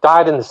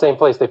 died in the same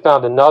place. They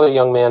found another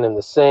young man in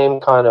the same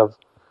kind of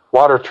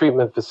water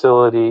treatment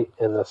facility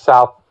in the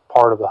south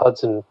part of the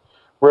Hudson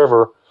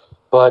River.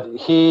 But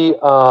he,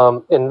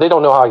 and they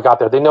don't know how he got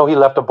there. They know he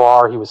left a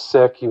bar. He was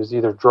sick. He was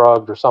either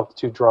drugged or something,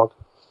 too drunk.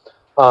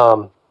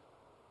 But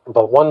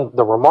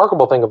the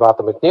remarkable thing about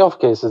the McNeil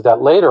case is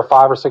that later,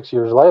 5 or 6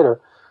 years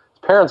later,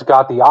 parents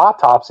got the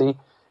autopsy,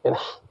 and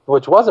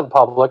which wasn't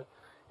public.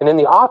 And in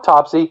the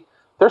autopsy,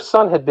 their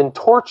son had been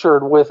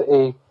tortured with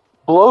a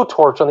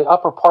blowtorch on the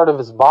upper part of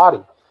his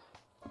body.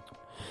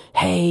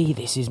 Hey,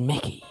 this is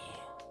Mickey.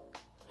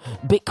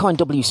 Bitcoin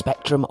W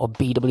Spectrum, or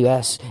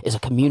BWS, is a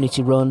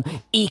community-run,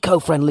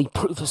 eco-friendly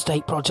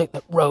proof-of-stake project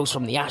that rose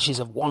from the ashes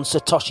of one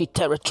Satoshi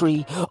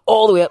territory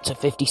all the way up to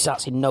 50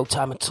 sats in no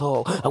time at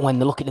all. And when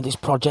they look into this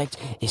project,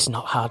 it's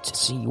not hard to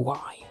see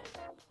why.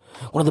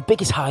 One of the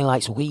biggest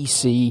highlights we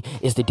see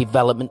is the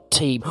development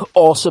team.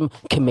 Awesome,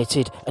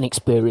 committed, and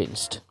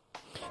experienced.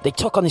 They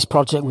took on this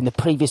project when the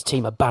previous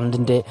team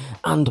abandoned it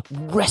and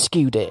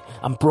rescued it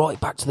and brought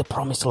it back to the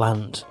promised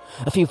land.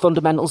 A few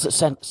fundamentals that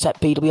set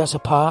BWS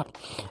apart.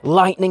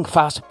 Lightning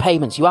fast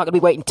payments. You aren't going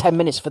to be waiting 10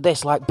 minutes for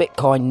this like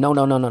Bitcoin. No.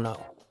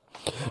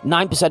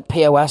 9%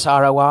 POS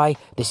ROI.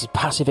 This is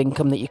passive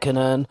income that you can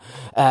earn.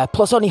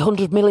 Plus only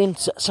 100 million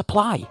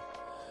supply.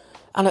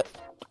 And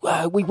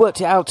we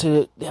worked it out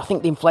to, I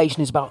think the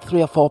inflation is about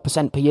 3 or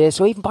 4% per year.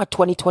 So even by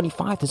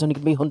 2025, there's only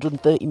going to be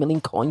 130 million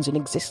coins in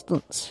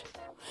existence.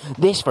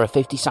 This, for a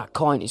 50 sat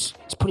coin, is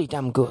pretty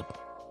damn good.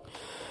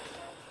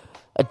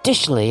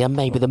 Additionally, and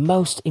maybe the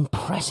most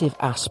impressive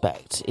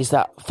aspect, is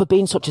that for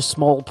being such a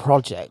small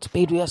project,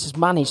 BWS has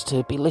managed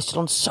to be listed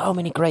on so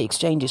many great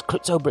exchanges: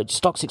 CryptoBridge,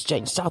 Stocks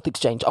Exchange, South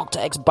Exchange,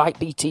 OctaX, Byte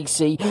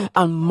BTC,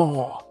 and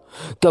more.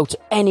 Go to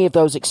any of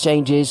those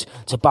exchanges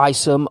to buy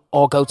some,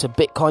 or go to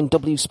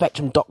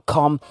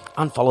bitcoinwspectrum.com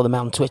and follow them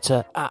on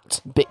Twitter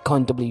at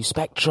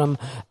bitcoinwspectrum.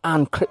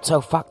 And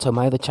CryptoFacto,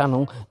 my other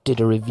channel, did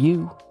a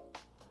review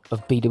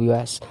of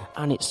BWS,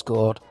 and it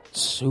scored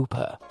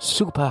super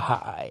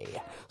high,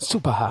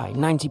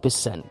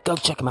 90%. Go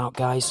check them out,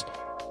 guys.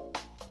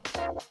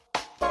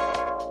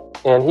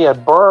 And he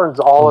had burns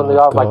all in the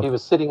like he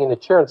was sitting in a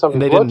chair, and somebody.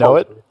 And they didn't know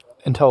it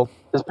until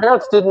his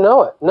parents didn't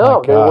know it.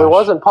 No, there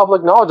wasn't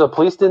public knowledge. The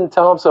police didn't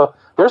tell him. So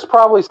there's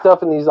probably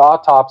stuff in these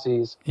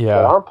autopsies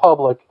that aren't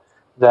public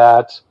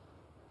that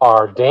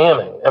are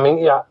damning. I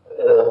mean,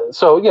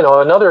 so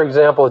another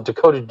example of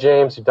Dakota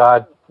James, who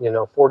died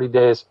 40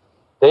 days.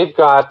 They've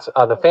got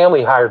the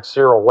family hired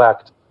Cyril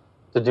Wecht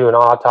to do an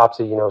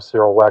autopsy.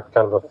 Cyril Wecht,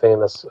 kind of a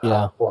famous,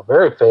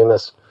 very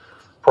famous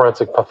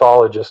forensic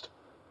pathologist.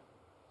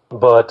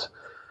 But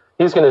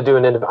he's going to do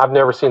I've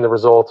never seen the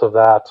results of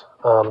that,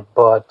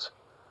 but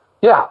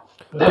yeah,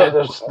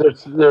 there's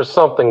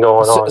something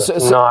going on.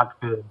 It's not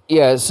good.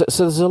 Yeah, so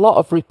there's a lot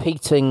of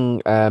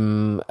repeating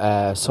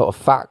sort of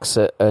facts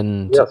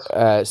and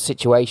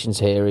situations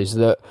here. Is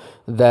that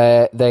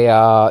they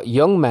are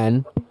young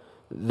men.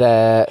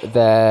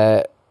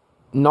 They're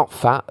not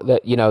fat.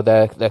 That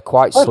they're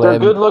quite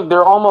slim.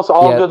 They're almost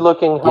all good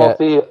looking,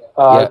 healthy.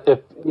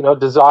 If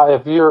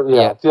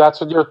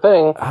that's your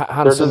thing,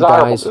 they're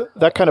desirable.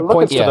 That kind of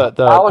points to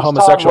the Alex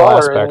homosexual Todd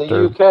aspect. In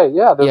the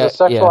UK, there's a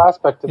sexual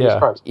aspect to these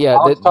crimes.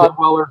 Alex Todd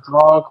Weller,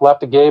 drunk,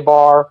 left a gay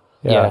bar.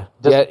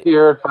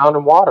 Disappeared, found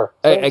in water.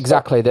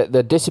 Exactly.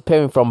 They're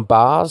disappearing from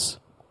bars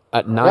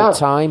at night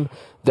time.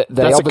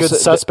 That's a good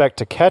suspect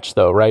to catch,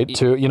 though, right?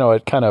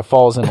 It kind of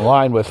falls in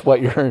line with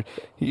what you're,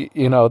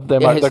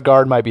 their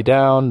guard might be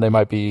down, they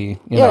might be,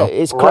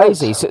 it's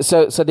crazy.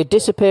 So they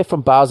disappear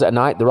from bars at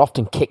night. They're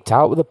often kicked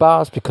out of the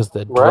bars because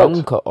they're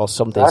drunk or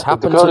something's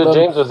happened to them. Dakota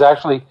James was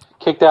actually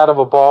kicked out of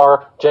a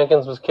bar.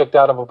 Jenkins was kicked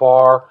out of a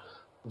bar.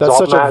 That's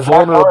such a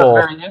vulnerable. Zach Marr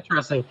is very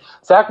interesting.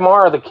 Zach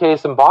Marr, the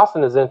case in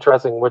Boston, is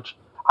interesting, which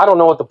I don't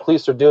know what the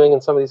police are doing in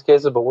some of these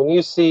cases, but when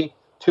you see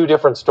two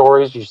different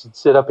stories, you should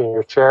sit up in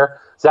your chair.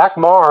 Zach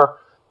Marr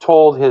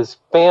told his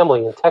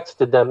family and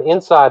texted them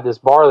inside this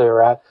bar they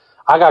were at,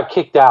 I got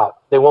kicked out.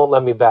 They won't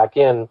let me back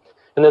in.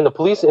 And then the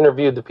police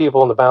interviewed the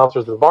people and the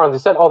bouncers of the bar, and they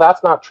said,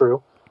 that's not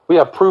true. We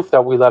have proof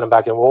that we let him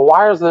back in. Well,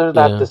 why is there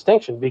that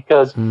distinction?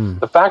 Because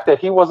the fact that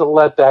he wasn't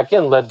let back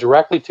in led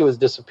directly to his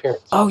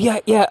disappearance. Oh,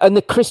 yeah. And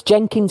the Chris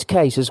Jenkins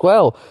case as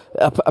well.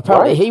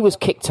 Apparently he was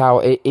kicked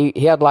out.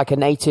 He had like a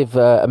Native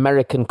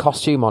American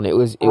costume on. It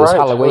was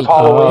Halloween.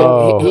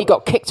 He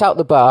got kicked out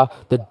the bar.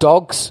 The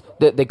dogs,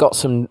 they got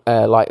some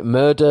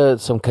murder,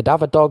 some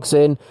cadaver dogs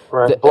in.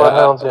 Right,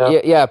 bloodhounds,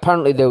 Yeah,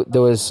 apparently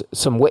there was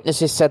some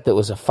witnesses said there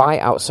was a fight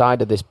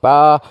outside of this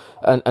bar,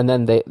 and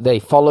then they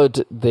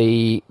followed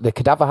the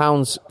cadaver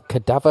hounds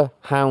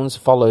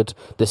followed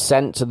the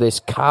scent to this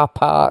car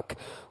park,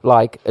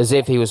 like as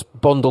if he was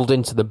bundled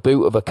into the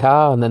boot of a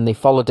car, and then they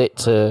followed it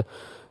to.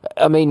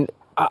 I mean,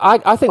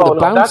 I think the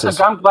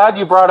bouncers. I'm glad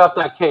you brought up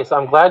that case.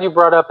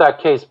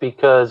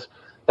 Because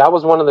that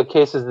was one of the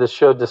cases this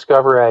show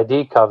Discovery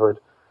ID covered,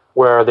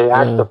 where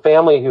the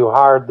family who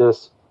hired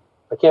this.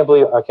 I can't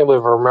believe I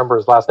remember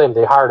his last name.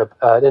 They hired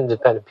an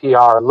independent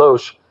PR,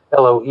 Loesch,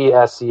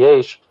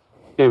 Loesch,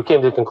 who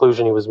came to the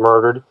conclusion he was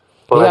murdered.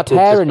 He had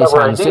hair in his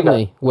hands, didn't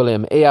he,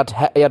 William? He had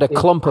a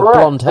clump of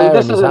blonde hair in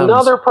his hands. This is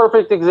another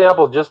perfect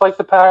example, just like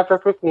the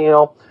Patrick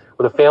McNeil,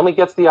 where the family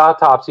gets the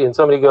autopsy and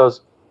somebody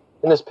goes,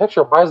 in this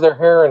picture, why is there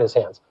hair in his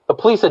hands? The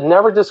police had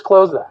never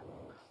disclosed that.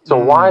 So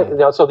why?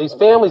 So these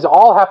families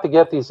all have to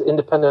get these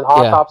independent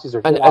autopsies or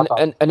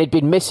autopsies. And he'd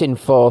been missing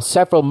for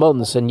several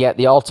months, and yet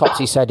the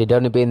autopsy said he'd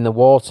only been in the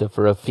water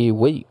for a few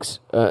weeks.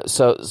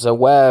 So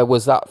where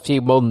was that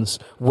few months?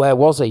 Where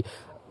was he?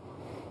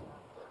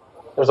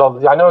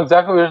 I know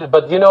exactly what it is,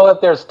 but you know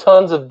that there's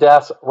tons of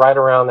deaths right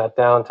around that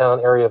downtown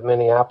area of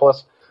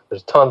Minneapolis.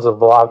 There's tons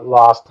of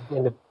lost.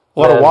 A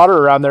lot of water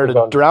around there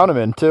to drown them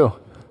in too.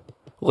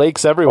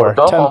 Lakes everywhere,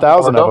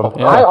 10,000 of them.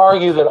 Yeah. I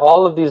argue that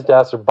all of these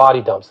deaths are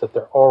body dumps, that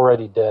they're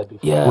already dead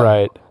before. Yeah,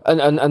 right.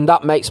 And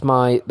that makes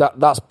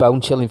that's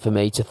bone chilling for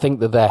me to think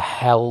that they're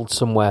held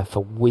somewhere for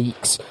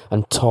weeks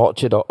and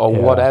tortured or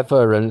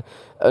whatever, and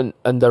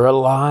they're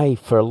alive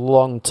for a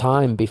long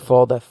time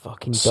before they're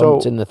fucking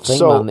dumped in the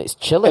thing, man. It's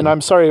chilling. And I'm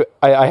sorry,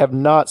 I have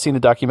not seen the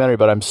documentary,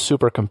 but I'm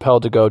super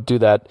compelled to go do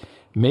that.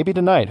 Maybe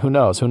tonight. Who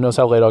knows? Who knows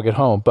how late I'll get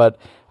home? But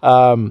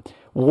I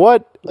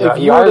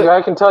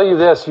can tell you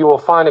this: you will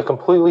find a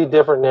completely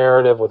different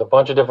narrative with a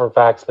bunch of different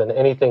facts than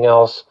anything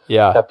else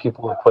that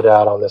people have put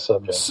out on this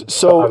subject.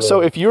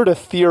 So if you were to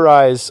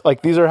theorize,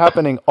 like these are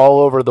happening all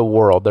over the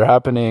world, they're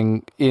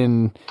happening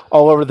in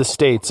all over the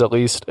states, at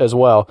least as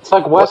well. It's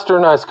like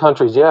westernized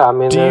countries. Yeah, I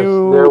mean,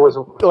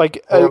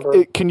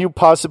 can you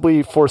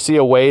possibly foresee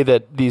a way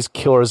that these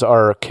killers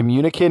are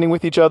communicating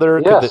with each other?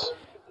 Yes.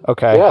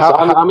 Okay. Yes.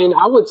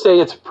 I would say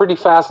it's pretty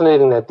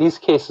fascinating that these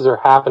cases are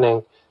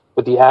happening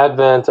with the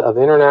advent of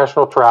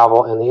international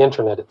travel and the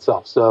internet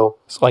itself. So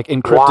it's like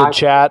encrypted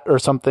chat or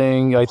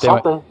something like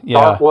that.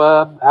 Dark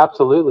web,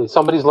 absolutely.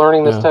 Somebody's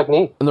learning this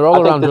technique. And they're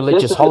all around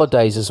religious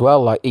holidays as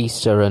well, like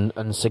Easter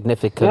and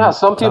significant. Yeah,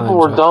 some people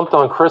were dumped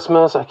on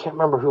Christmas. I can't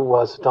remember who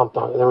was dumped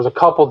on. There was a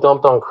couple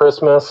dumped on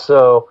Christmas.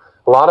 So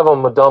a lot of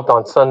them were dumped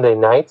on Sunday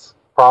nights.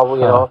 Probably,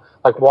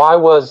 like why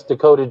was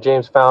Dakota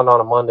James found on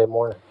a Monday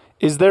morning?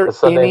 Is there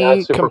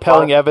any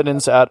compelling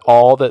evidence at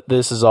all that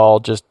this is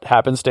all just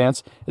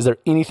happenstance? Is there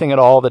anything at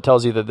all that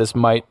tells you that this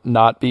might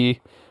not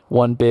be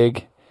one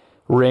big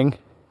ring?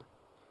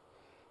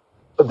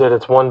 That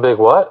it's one big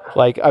what?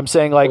 Like I'm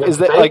saying, like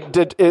is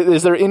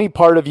is there any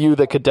part of you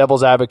that could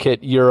devil's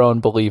advocate your own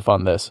belief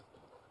on this?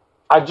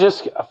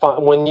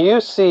 When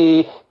you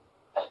see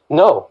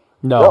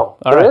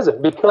there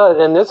isn't, because,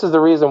 and this is the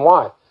reason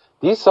why.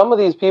 Some of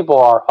these people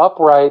are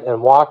upright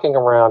and walking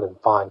around and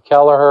fine.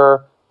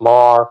 Kelleher,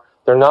 Marr.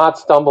 They're not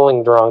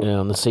stumbling drunk. Yeah,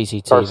 on the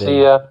CCTV.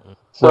 Garcia.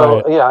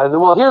 So,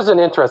 well, here's an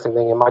interesting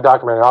thing in my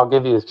documentary. I'll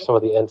give you some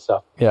of the end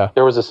stuff. Yeah.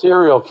 There was a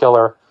serial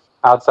killer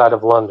outside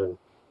of London.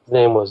 His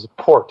name was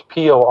Port,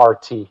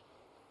 P-O-R-T.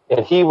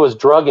 And he was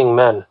drugging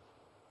men.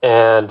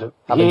 And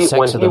having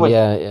sex with them. I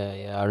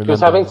remember. He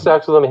was having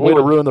sex with them. And way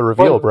to ruin the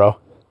reveal, bro.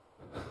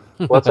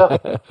 What's up?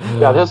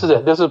 Yeah, this is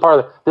it. This is part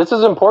of it. This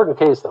is an important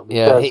case, though.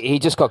 Yeah, he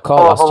just got caught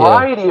last year. For a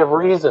variety of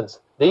reasons.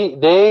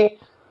 There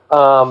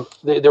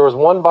was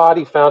one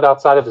body found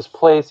outside of his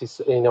place. He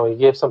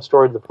gave some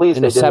story to the police.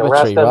 In a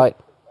cemetery, right?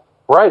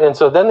 Right, and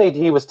so then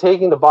he was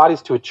taking the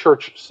bodies to a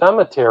church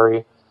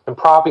cemetery and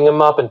propping them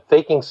up and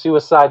faking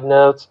suicide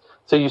notes.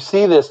 So you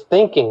see this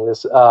thinking,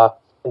 this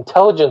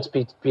intelligence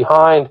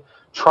behind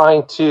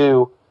trying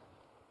to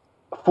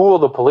fool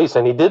the police,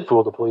 and he did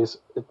fool the police,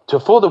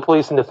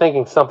 into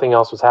thinking something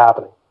else was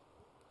happening.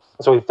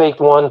 So he faked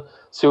one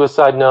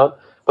suicide note.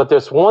 But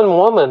this one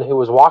woman who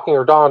was walking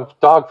her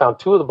dog found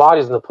two of the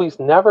bodies, and the police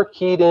never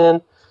keyed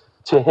in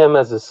to him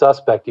as a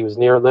suspect. He was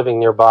living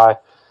nearby,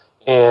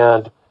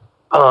 and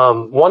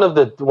one of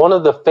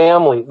the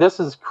family. This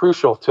is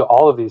crucial to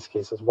all of these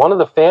cases. One of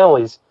the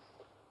families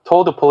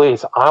told the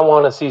police, "I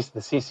want to see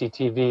the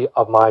CCTV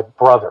of my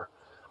brother.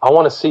 I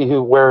want to see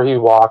where he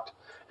walked."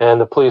 And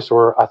the police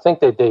I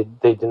think they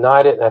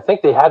denied it, and I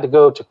think they had to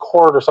go to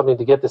court or something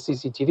to get the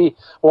CCTV.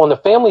 Well, when the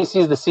family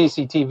sees the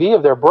CCTV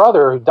of their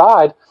brother who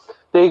died,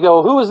 they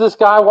go, "Who is this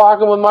guy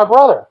walking with my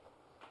brother?"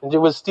 And it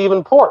was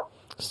Stephen Port.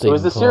 It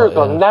was the serial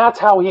killer, and that's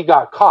how he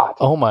got caught.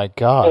 Oh my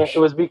gosh! And it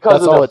was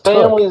because of the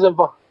families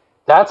involved.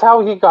 That's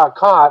how he got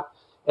caught.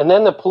 And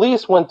then the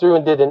police went through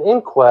and did an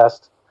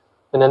inquest,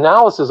 an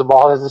analysis of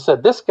all. As I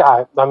said, this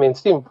guy,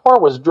 Stephen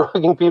Port was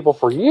drugging people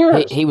for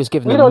years. He was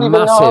given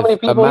massive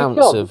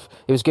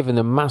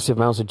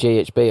amounts of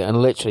GHB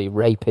and literally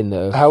raping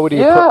those. How would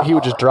he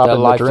would just drop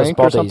in the drink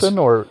bodies. Or something,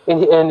 or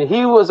and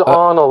he was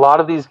on a lot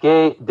of these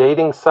gay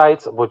dating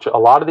sites, which a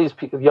lot of these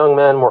young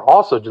men were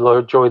also.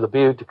 Joey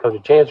LaBute, Dakota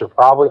James were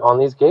probably on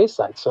these gay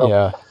sites.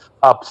 So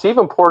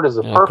Stephen Port is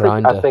a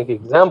perfect, I think,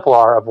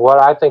 exemplar of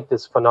what I think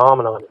this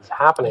phenomenon is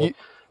happening.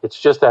 It's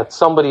just that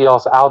somebody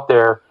else out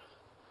there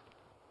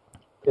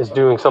is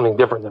doing something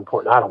different than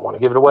Port. I don't want to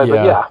give it away,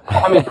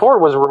 but Port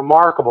was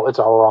remarkable. It's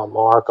a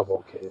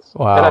remarkable case.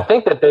 Wow. And I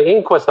think that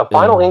the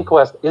final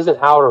inquest isn't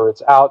out, or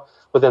it's out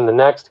within the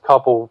next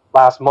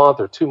last month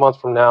or 2 months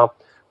from now,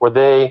 where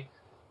they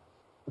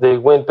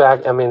went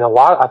back.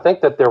 I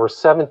think that there were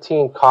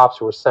 17 cops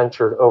who were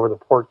censured over the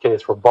Port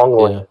case for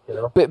bungling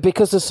it, But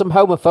because there's some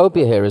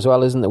homophobia here as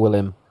well, isn't there,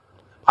 William?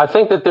 I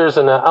think that there's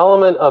an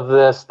element of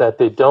this that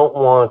they don't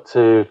want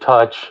to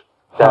touch,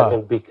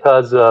 and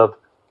because of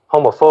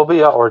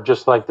homophobia, or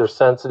just like they're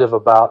sensitive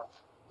about,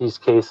 these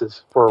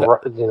cases for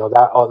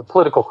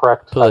political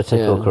correct.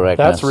 Political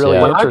correctness. That's really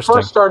When interesting. I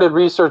first started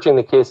researching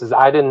the cases,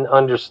 I didn't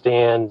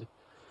understand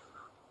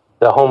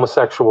the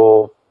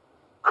homosexual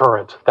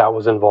current that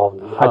was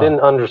involved. I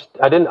didn't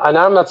understand. And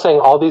I'm not saying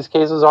all these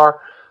cases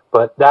are,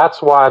 but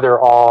that's why they're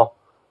all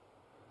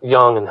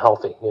young and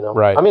healthy.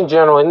 Right. I mean,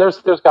 generally, and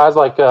there's guys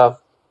like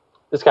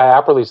this guy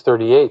Apperly's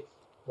 38.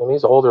 I mean,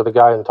 he's older, the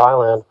guy in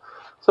Thailand.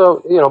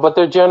 So but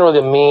they're generally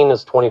the mean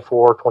is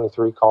 24,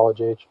 23, college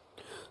age.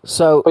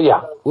 So, but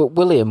yeah,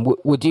 William,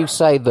 would you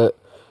say that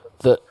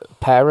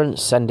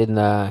parents sending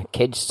their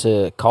kids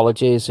to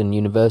colleges and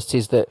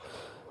universities that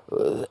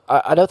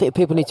I don't think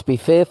people need to be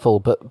fearful,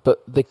 but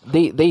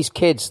these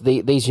kids,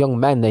 these young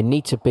men, they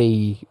need to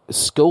be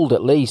schooled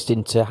at least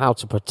into how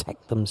to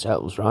protect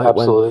themselves, right?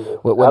 Absolutely.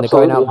 When they're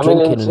going out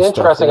drinking it's and stuff.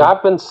 interesting. Yeah.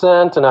 I've been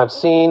sent and I've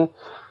seen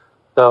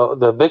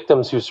the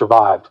victims who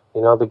survived.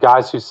 The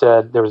guys who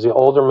said there was the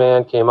older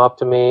man came up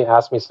to me,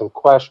 asked me some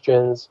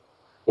questions.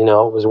 It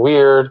was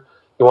weird.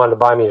 He wanted to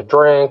buy me a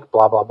drink,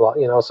 blah, blah,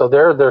 blah. So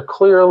there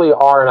clearly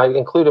are, and I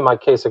included in my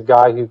case a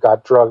guy who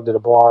got drugged at a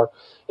bar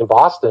in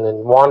Boston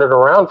and wandered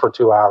around for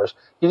 2 hours.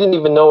 He didn't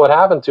even know what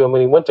happened to him.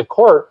 When he went to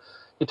court,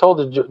 he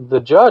told the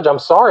judge, I'm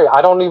sorry,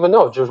 I don't even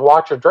know. Just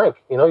watch your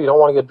drink. You don't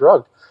want to get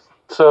drugged.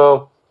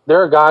 So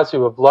there are guys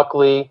who have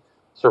luckily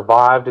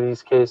survived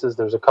these cases.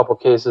 There's a couple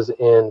cases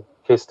in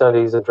case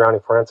studies in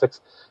drowning forensics.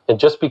 And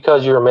just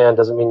because you're a man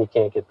doesn't mean you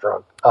can't get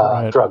drugged.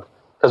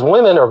 Because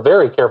women are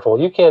very careful.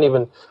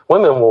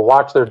 Women will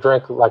watch their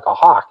drink like a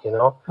hawk,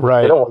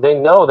 Right. They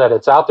know that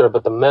it's out there,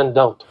 but the men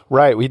don't.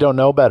 Right. We don't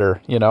know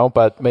better,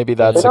 but maybe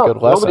that's a good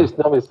lesson.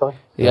 Nobody's telling.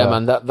 Yeah,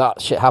 man, that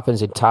shit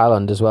happens in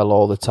Thailand as well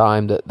all the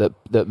time,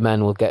 that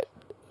men will get,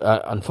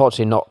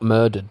 unfortunately not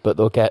murdered, but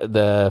they'll get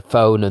their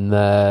phone and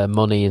their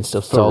money and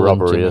stuff stolen.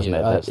 Robbery, isn't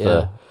it? That's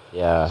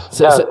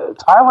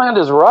Thailand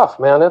is rough,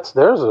 man. There's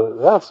a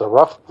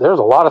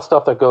lot of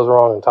stuff that goes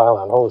wrong in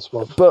Thailand. Holy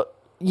smokes. But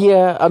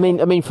yeah, I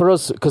mean, for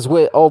us, because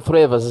we're all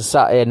three of us are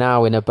sat here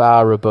now in a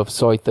bar above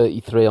Soy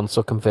 33 on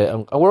Sukhumvit,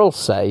 and we're all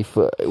safe.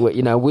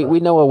 We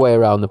know our way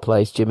around the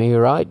place. Jimmy,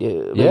 you're right.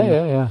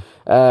 Yeah.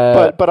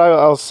 But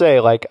I'll say,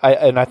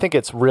 I think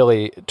it's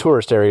really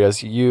tourist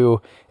areas.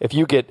 If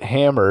you get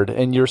hammered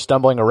and you're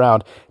stumbling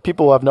around,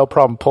 people will have no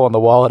problem pulling the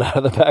wallet out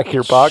of the back of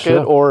your pocket.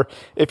 Sure. Or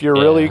if you're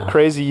really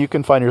crazy, you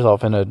can find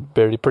yourself in a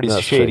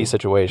pretty shady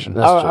situation.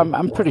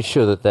 I'm pretty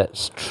sure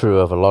that's true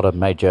of a lot of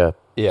major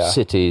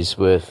cities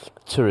with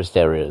tourist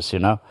areas.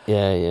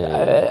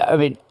 Yeah. I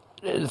mean,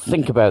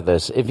 think about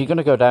this. If you're going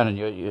to go down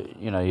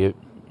and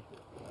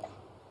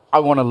I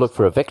want to look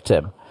for a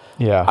victim.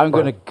 Yeah, I'm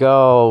going to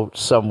go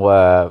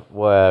somewhere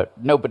where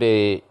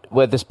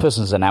this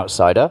person's an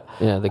outsider.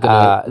 Yeah, they're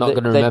not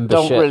going to remember.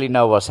 They don't really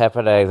know what's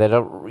happening. They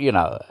don't,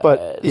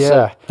 But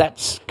so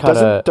that's kind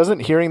of doesn't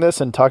hearing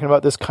this and talking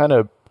about this kind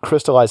of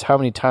crystallize how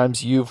many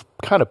times you've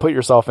kind of put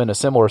yourself in a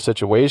similar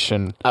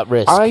situation at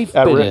risk.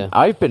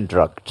 I've been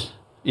drugged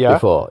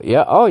before.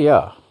 Yeah. Oh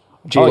yeah.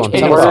 Where did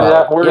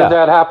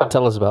that happen?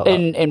 Tell us about that.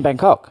 In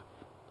Bangkok.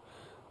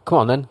 Come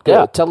on,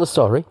 then. Tell the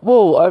story.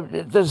 Well,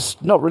 there's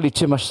not really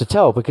too much to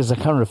tell because I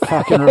can't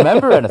fucking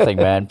remember anything,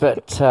 man.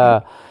 But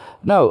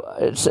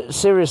no,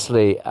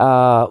 seriously,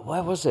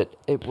 where was it?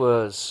 It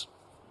was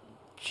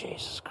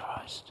Jesus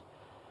Christ.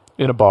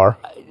 In a bar.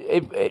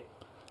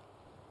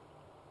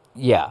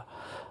 Yeah.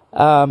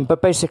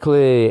 But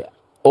basically,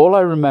 all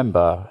I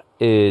remember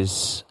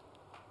is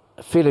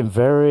feeling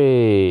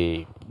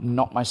very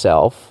not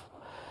myself,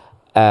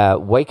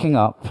 waking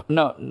up.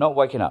 No, not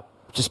waking up.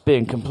 Just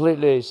being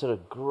completely sort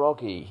of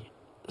groggy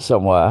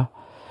somewhere.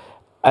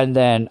 And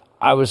then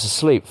I was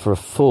asleep for a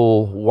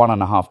full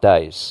 1.5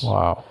 days.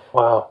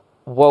 Wow.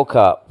 Woke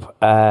up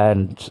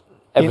and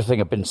everything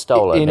had been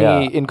stolen.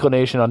 Any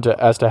inclination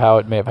as to how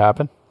it may have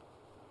happened?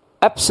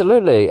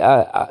 Absolutely.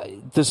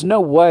 There's no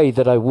way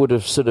that I would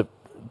have sort of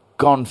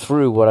gone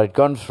through what I'd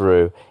gone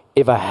through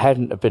if I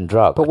hadn't have been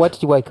drugged. But where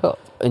did you wake up?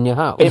 In your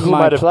house? In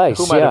my place.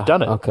 Who might have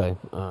done it? Okay.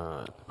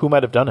 Who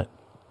might have done it?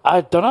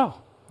 I don't know.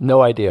 No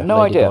idea.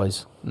 No idea.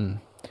 Boys.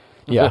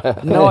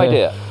 Yeah. No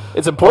idea.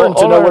 It's important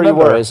to know where you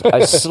were.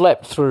 I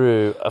slept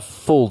through a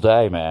full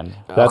day, man.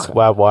 That's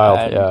wild.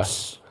 And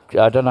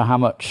I don't know how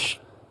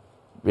much,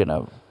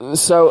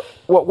 So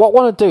what I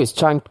want to do is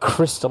try and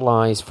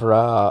crystallize for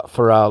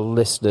our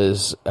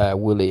listeners,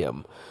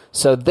 William.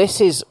 So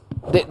this is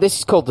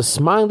called the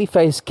Smiley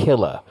Face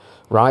Killer.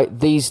 Right?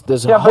 There's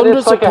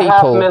hundreds of people. A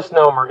half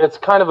misnomer. It's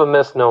kind of a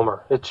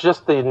misnomer. It's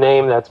just the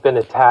name that's been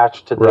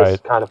attached to this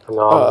kind of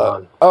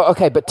phenomenon.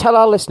 Okay, but tell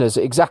our listeners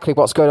exactly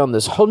what's going on.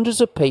 There's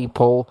hundreds of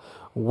people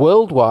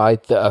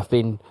worldwide that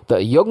are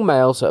young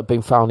males that have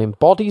been found in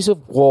bodies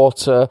of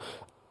water,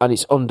 and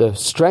it's under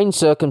strange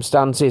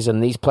circumstances.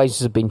 And these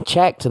places have been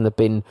checked and they've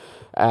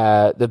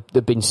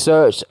been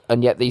searched,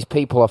 and yet these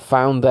people are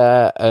found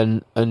there.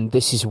 And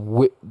this is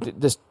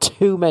there's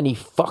too many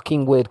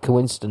fucking weird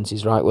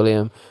coincidences, right,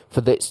 William? For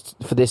this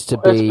to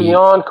be, it's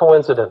beyond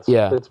coincidence.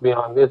 Yeah,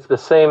 it's the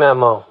same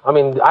MO. I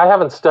mean, I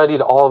haven't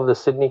studied all of the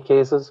Sydney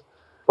cases,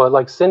 but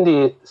like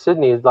Sydney,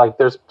 like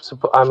there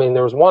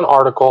was one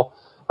article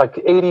like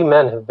 80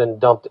 men have been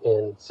dumped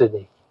in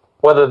Sydney.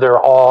 Whether they're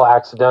all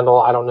accidental,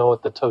 I don't know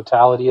what the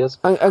totality is.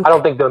 I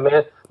don't think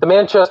the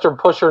Manchester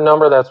pusher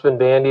number that's been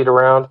bandied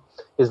around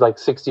is like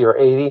 60 or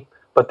 80,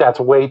 but that's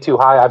way too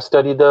high. I've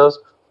studied those,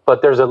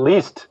 but there's at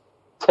least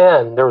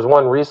 10. There was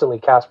one recently,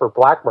 Casper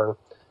Blackburn,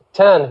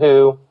 10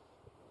 who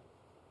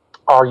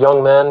are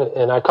young men,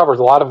 and I covered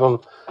a lot of them.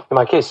 In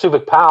my case,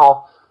 Suvik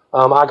Powell,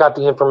 I got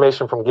the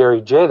information from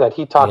Gary J that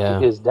he talked to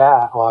his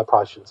dad. Well, I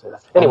probably shouldn't say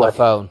that. Anyway, on the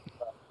phone.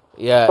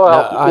 Yeah,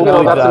 well, I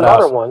know that's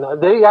another one.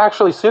 They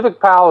actually, Suvik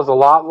Powell is a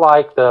lot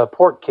like the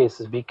Port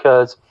cases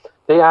because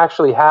they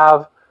actually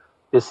have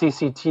the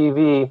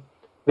CCTV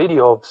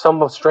video of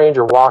some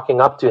stranger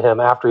walking up to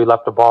him after he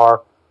left a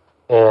bar,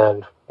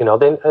 and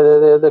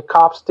the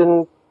cops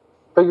didn't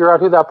figure out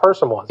who that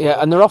person was.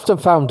 Yeah, and they're often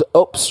found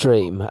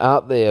upstream,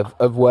 aren't they,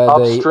 of where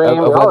they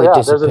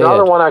disappeared. There's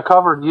another one I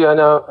covered.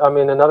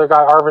 Another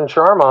guy, Arvind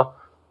Sharma,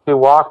 who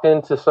walked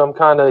into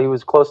he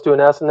was close to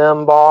an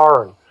S&M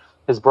bar, and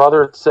his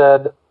brother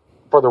said,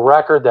 for the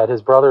record, that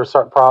his brother,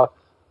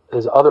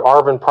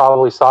 Arvind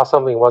probably saw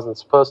something he wasn't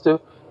supposed to.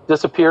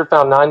 Disappeared,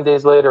 found 9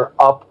 days later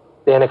up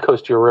the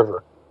Anacostia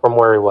River from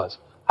where he was.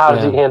 How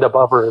did he end up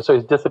river? So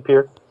he's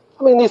disappeared.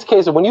 I mean, these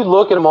cases, when you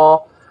look at them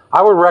all,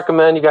 I would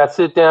recommend you guys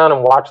sit down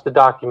and watch the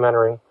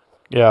documentary.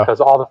 Yeah. Because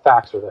all the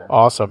facts are there.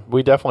 Awesome.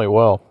 We definitely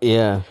will.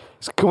 Yeah.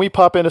 Can we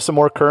pop into some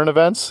more current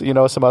events?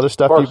 Some other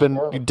stuff you've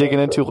been digging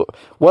into?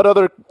 What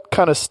other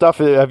kind of stuff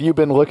have you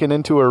been looking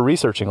into or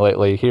researching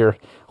lately?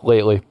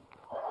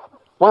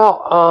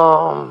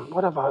 Well,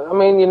 what have I? I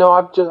mean,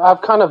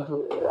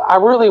 I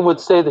really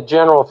would say the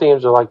general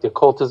themes are like the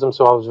occultism.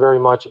 So I was very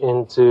much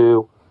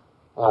into,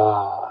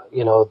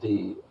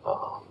 the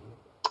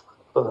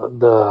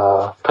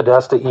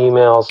Podesta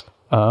emails.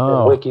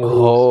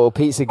 WikiLeaks.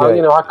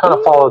 Pizzagate. I kind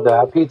of followed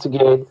that.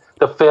 Pizzagate,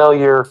 the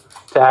failure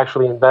to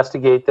actually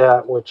investigate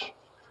that, which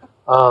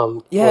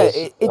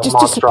it just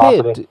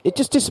disappeared. It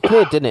just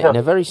disappeared, didn't it? In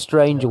a very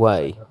strange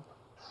way.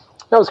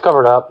 That was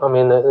covered up. I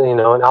mean, and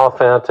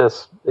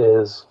Alephantis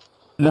is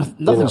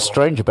nothing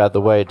strange about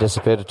the way it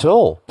disappeared at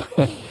all.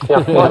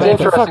 Well,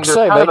 for fuck's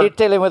sake, you're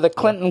dealing with a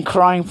Clinton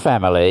crime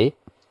family.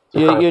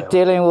 You're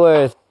dealing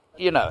with,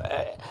 it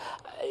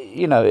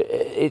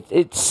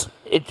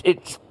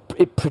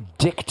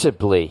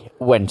predictably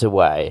went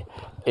away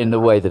in the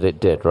way that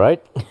it did,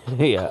 right?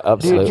 Yeah,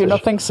 absolutely. Do you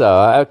not think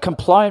so?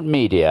 Compliant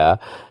media,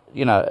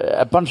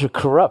 a bunch of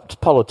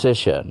corrupt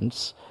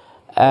politicians,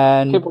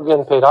 and people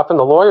getting paid off, and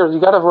the lawyers.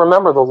 You got to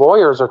remember, the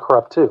lawyers are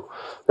corrupt too.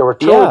 There were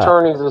two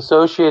attorneys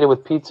associated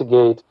with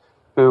Pizzagate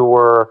who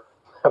were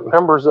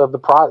members of the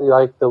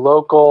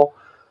local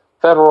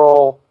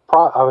federal.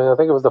 I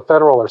think it was the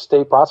federal or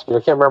state prosecutor.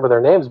 I can't remember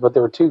their names, but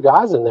there were two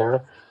guys in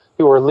there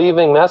who were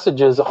leaving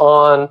messages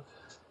on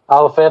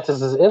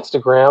Alephantis'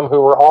 Instagram,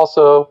 who were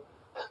also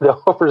the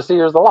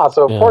overseers of the law.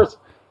 So of course,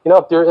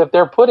 if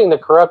they're putting the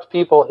corrupt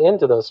people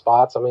into those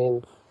spots, I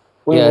mean,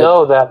 we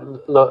know that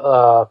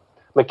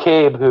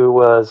McCabe, who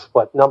was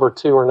number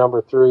 2 or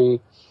number 3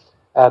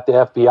 at the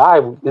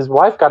FBI, his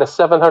wife got a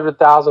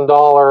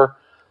 $700,000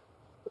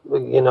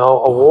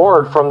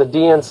 award from the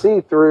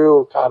DNC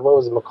through what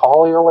was it,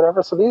 Macaulay or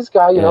whatever. So these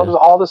guys, there's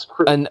all this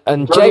and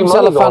James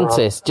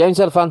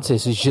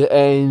Elephantis is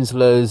James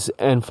les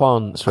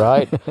enfants,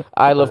 right?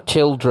 I love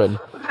children.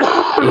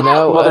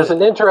 Well, there's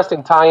an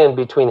interesting tie-in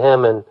between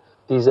him and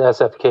these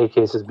SFK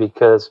cases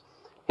because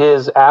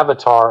his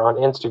avatar on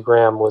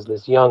Instagram was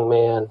this young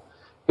man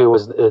who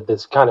was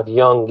this kind of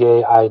young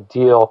gay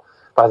ideal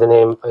by the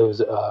name.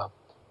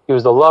 He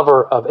was the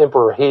lover of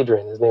Emperor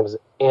Hadrian. His name was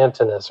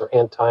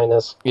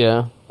Antinous.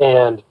 Yeah.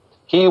 And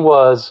he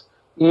was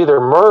either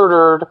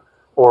murdered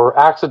or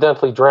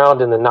accidentally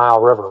drowned in the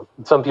Nile River.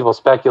 Some people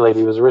speculate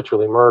he was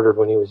ritually murdered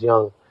when he was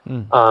young,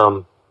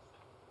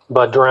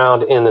 but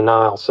drowned in the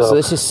Nile. So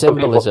this is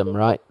symbolism,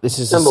 right? This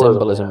is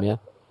symbolism, yeah.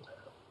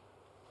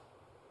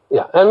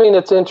 Yeah, I mean,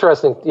 it's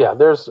interesting. Yeah, I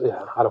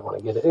don't want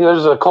to get it.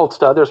 There's occult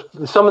stuff. There's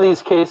some of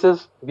these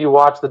cases, if you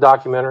watch the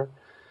documentary.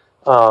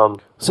 So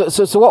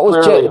what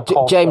was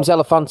James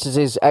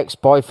Elephantis'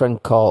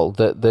 ex-boyfriend called?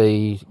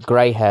 The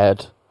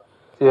grey-haired?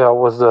 Yeah, it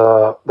was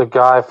the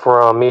guy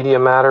from Media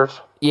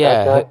Matters.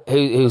 Yeah,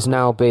 who's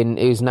now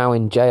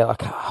in jail. I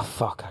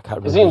can't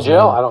remember. Is he in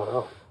jail? I don't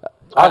know.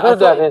 I heard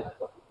that.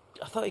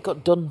 I thought he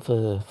got done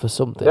for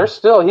something.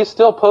 He's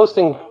still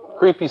posting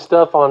creepy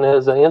stuff on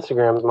his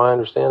Instagram, is my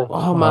understanding.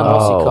 Oh man,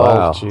 what's he called?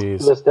 Wow. Jeez.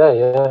 To this day,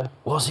 yeah.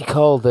 What's he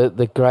called?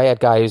 The grey-haired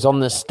guy who's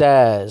on the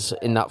stairs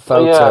in that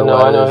photo. Yeah, no,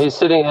 I know. He's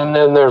sitting, and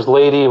then there's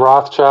Lady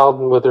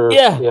Rothschild with her.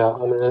 Yeah.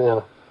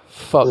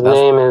 Fuck. His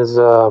name is.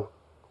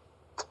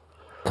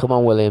 Come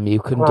on, William, you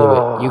can do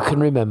it. You can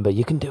remember.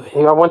 You can do it.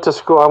 I went to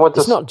school. I went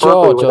to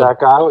Berkeley with that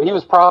guy. He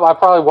was I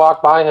probably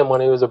walked by him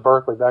when he was at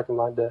Berkeley back in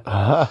my day.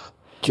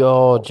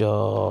 George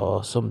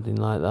or something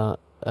like that.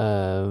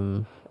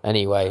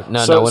 Anyway,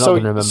 no, we're not going to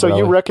remember. So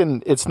you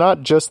reckon it's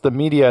not just the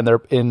media and they're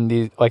in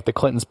the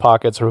Clintons'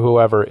 pockets or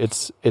whoever.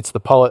 It's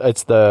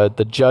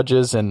the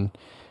judges and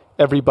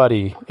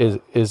everybody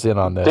is in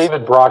on this.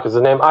 David Brock is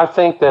the name. I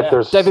think that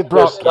there's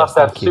stuff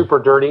that's super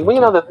dirty.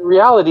 Well, the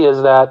reality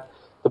is that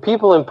the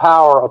people in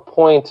power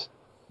appoint.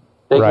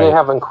 They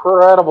have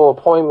incredible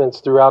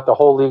appointments throughout the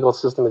whole legal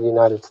system of the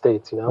United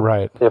States.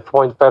 Right. They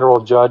appoint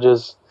federal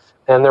judges,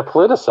 and they're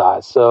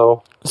politicized.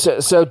 So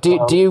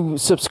do you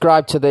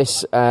subscribe to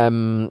this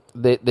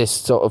this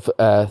sort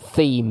of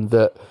theme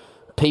that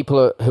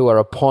people who are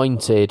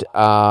appointed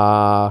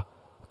are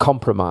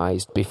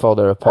compromised before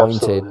they're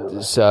appointed?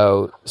 Absolutely.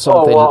 So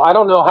something. Oh well, I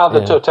don't know how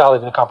the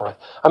totality of the compromise.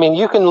 I mean,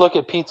 you can look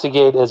at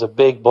Pizzagate as a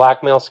big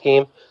blackmail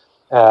scheme,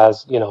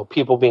 as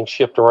people being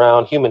shipped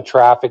around, human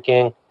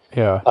trafficking.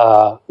 Yeah.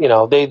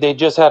 They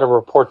just had a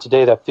report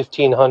today that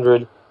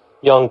 1,500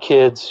 young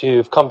kids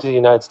who've come to the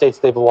United States,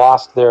 they've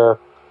lost their,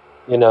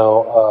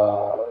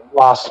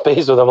 lost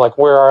space with them. Like,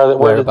 where are they?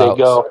 Where did they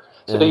go?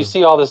 So you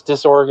see all this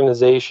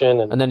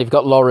disorganization, and then you've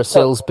got Laura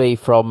Silsby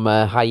from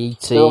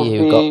Haiti.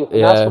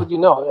 That's what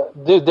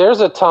dude. There's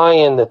a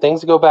tie-in that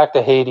things go back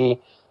to Haiti.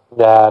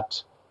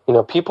 That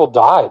people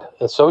died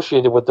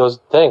associated with those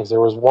things.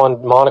 There was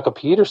one, Monica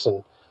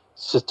Peterson,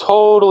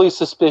 totally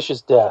suspicious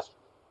death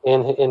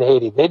in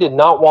Haiti. They did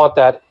not want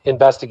that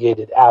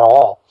investigated at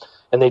all,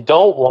 and they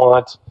don't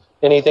want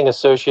anything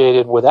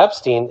associated with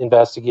Epstein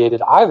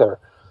investigated either.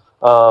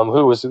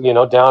 Who was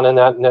down in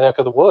that neck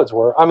of the woods?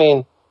 Where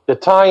the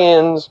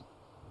tie-ins.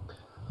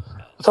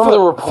 Some of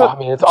the reports.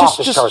 It's off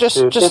the charts,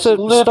 dude. It's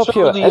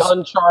literally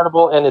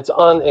unchartable, and it's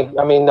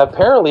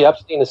apparently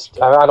Epstein is.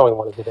 I don't even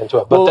want to get into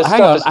it, but this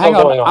stuff is still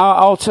going on.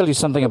 I'll tell you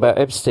something about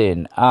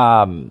Epstein.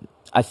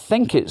 I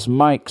think it's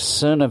Mike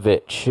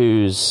Cernovich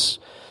who's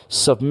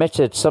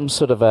submitted some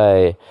sort of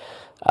a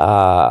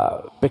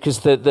because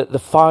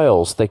the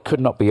files, they could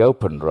not be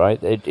opened,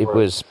 right? It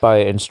was by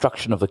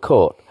instruction of the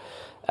court.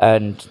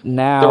 And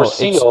now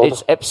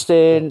it's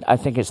Epstein, I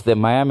think it's the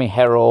Miami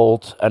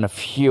Herald and a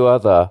few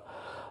other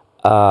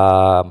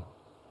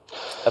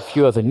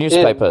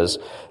newspapers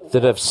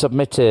that have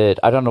submitted,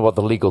 I don't know what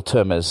the legal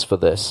term is for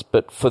this,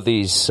 but for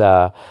these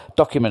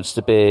documents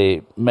to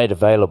be made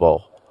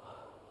available.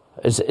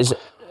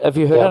 Have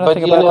you heard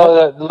anything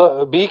about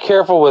that? Be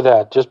careful with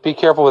that. Just be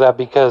careful with that,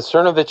 because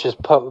Cernovich is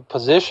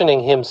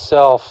positioning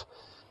himself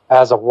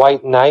as a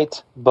white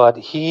knight,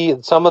 but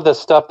some of the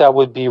stuff that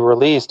would be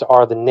released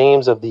are the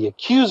names of the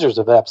accusers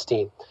of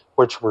Epstein,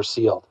 which were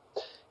sealed.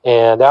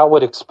 And that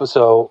would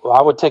so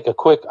I would take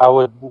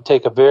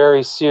a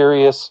very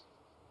serious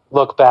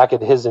look back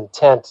at his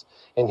intent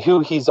and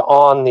who he's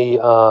on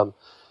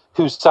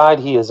whose side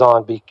he is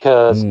on,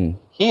 because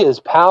he is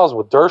pals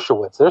with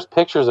Dershowitz. There's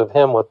pictures of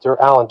him with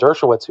Alan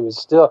Dershowitz,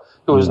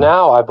 who is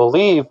now, I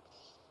believe,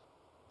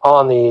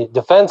 on the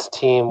defense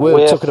team.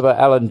 We're talking about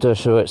Alan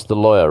Dershowitz, the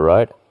lawyer,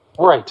 right?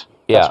 Right.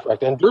 Yeah. That's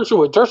correct. And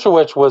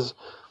Dershowitz was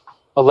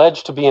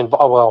alleged to be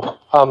involved.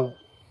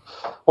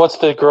 What's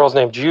the girl's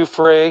name?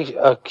 Giuffre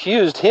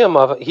accused him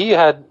of, he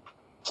had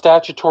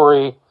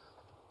statutory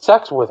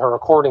sex with her,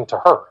 according to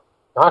her.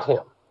 Not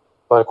him,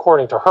 but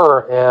according to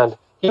her. And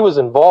he was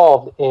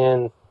involved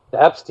in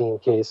the Epstein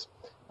case.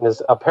 And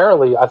is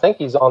apparently, I think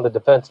he's on the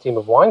defense team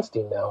of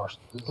Weinstein now, or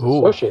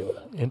associated with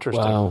it.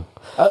 Interesting. Wow.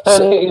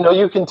 And,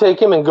 you can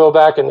take him and go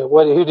back and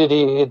who did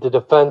he, the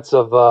defense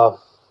of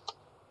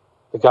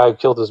the guy who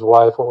killed his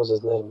wife, what was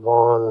his name?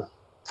 Vaughn.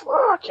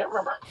 I can't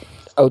remember.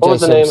 O.J. What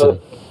was the Simpson. name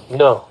of?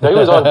 No, he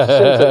was on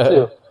Simpson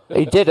too.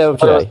 He did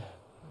O.J.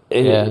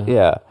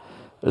 Yeah.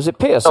 Was it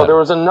Peterson? No, there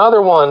was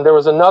another one. There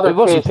was another case. It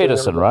wasn't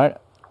Peterson, right?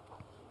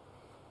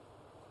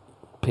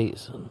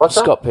 Peterson. What's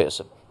that? Scott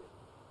Peterson.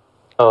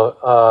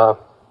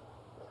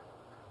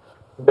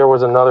 There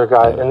was another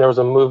guy, and there was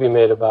a movie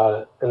made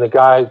about it. And the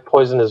guy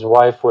poisoned his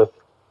wife with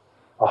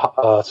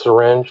a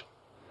syringe.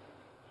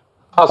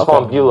 House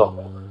von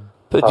Bülow.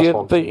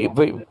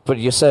 But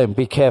you're saying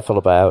be careful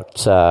about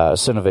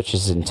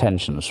Cernovich's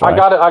intentions, right?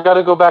 I got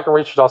to go back and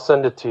reach it. I'll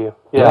send it to you.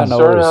 Yeah, no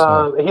worries.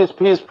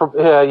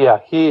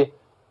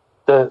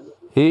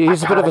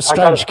 He's a bit of a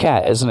strange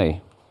cat, isn't he,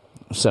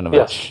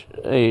 Cernovich?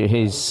 Yes.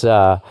 He's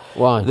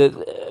why?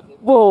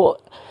 Well,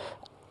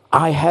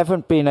 I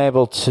haven't been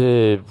able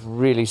to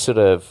really sort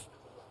of.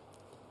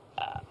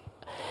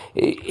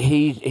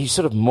 He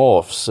sort of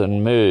morphs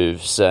and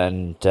moves,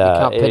 and you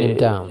can't pin him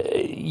down.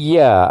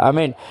 Yeah, I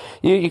mean,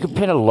 you can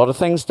pin a lot of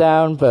things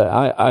down, but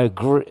I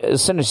agree.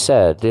 As soon as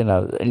said,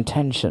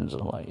 intentions.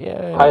 I'm like,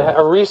 yeah. I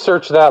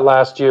researched that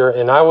last year,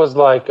 and I was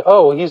like,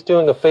 oh, he's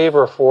doing a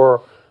favor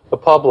for the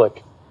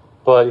public,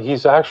 but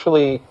he's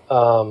actually.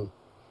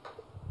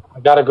 I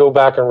got to go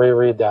back and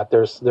reread that.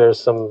 There's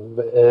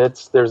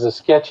a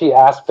sketchy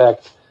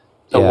aspect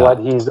to what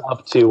he's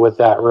up to with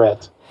that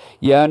writ.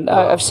 Yeah, and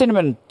I've seen him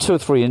in 2 or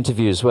 3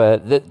 interviews where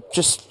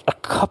just a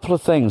couple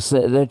of things,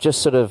 they're just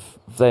sort of,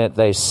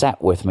 they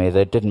sat with me,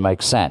 they didn't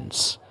make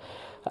sense.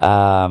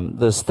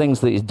 There's things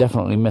that he's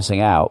definitely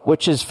missing out,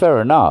 which is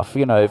fair enough,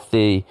 but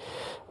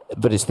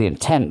it's the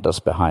intent that's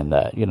behind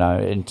that,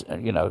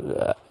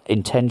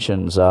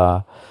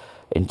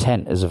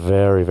 intent is a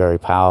very, very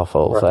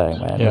powerful thing,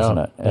 man, isn't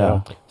it?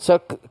 Yeah. So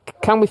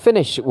can we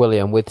finish,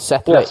 William, with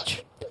Seth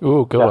Rich?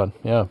 Ooh, good one,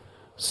 yeah.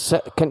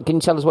 Can you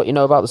tell us what you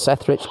know about the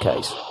Seth Rich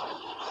case?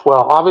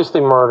 Well,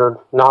 obviously murdered,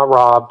 not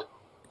robbed.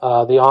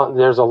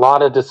 There's a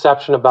lot of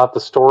deception about the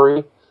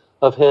story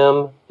of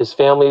him. His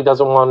family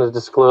doesn't want to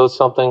disclose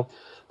something.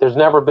 There's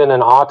never been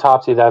an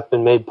autopsy that's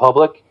been made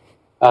public.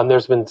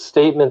 There's been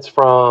statements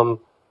from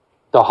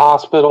the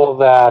hospital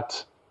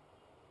that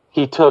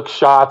he took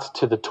shots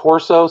to the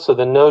torso, so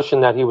the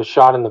notion that he was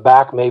shot in the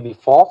back may be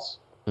false,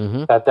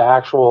 that the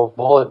actual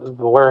bullet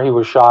where he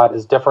was shot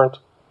is different.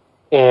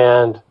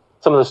 And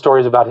some of the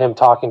stories about him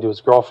talking to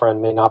his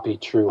girlfriend may not be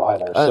true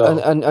either. So.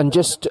 And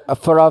just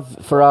for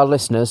our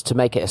listeners, to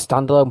make it a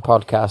standalone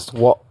podcast,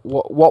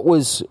 what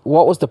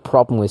was the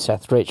problem with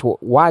Seth Rich?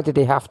 Why did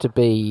he have to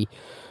be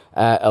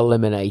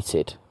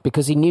eliminated?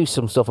 Because he knew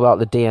some stuff about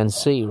the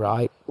DNC,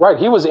 right? Right,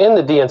 he was in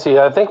the DNC.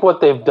 I think what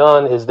they've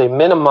done is they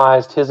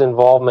minimized his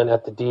involvement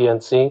at the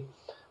DNC,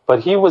 but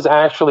he was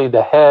actually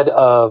the head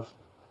of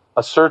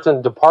a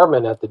certain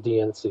department at the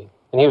DNC,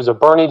 and he was a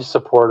Bernie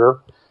supporter.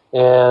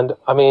 And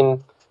I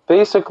mean,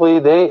 basically,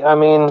 I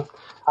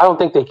don't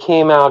think they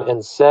came out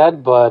and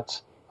said, but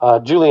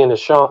Julian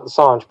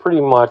Assange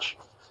pretty much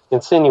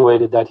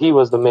insinuated that he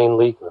was the main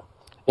leaker.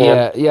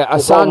 And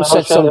Assange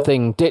said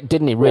something,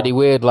 didn't he? Really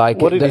weird.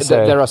 Like, what did he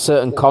say? There are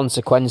certain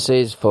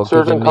consequences for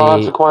certain giving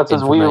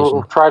consequences. Me information.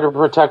 We try to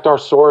protect our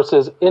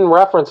sources in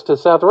reference to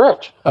Seth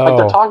Rich. Like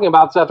they're talking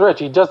about Seth Rich.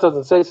 He just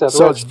doesn't say Seth Rich.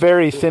 So it's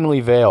very thinly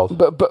veiled.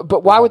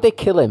 But why would they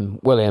kill him,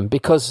 William?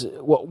 Because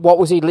what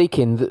was he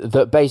leaking?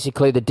 That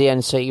basically the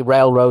DNC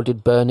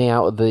railroaded Bernie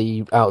out of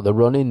the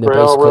running. They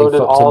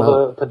railroaded all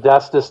the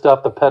Podesta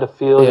stuff, the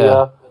pedophilia.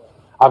 Yeah.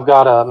 I've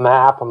got a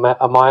map,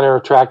 a minor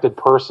attracted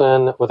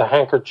person with a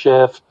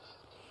handkerchief,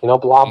 blah,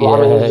 blah. Yeah,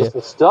 I mean, the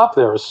stuff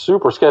there is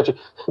super sketchy.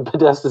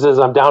 Podesta says,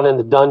 I'm down in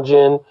the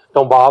dungeon,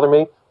 don't bother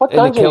me. What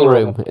dungeon?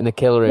 In the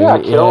kill room.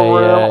 Yeah, kill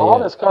room, all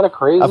this kind of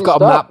crazy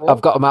stuff.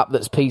 I've got a map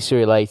that's PC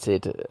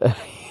related.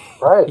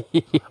 Right.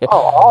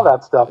 All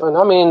that stuff. And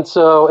I mean,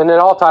 and it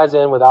all ties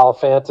in with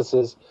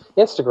Alephantis's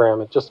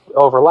Instagram. It just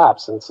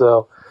overlaps. And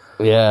so,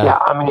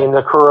 I mean,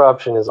 the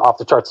corruption is off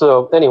the charts.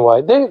 So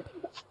anyway,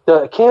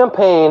 the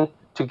campaign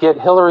to get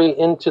Hillary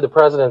into the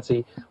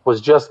presidency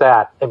was just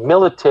that, a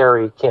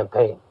military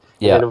campaign.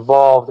 Yeah. It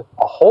involved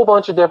a whole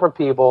bunch of different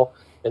people,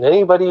 and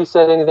anybody who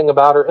said anything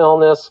about her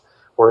illness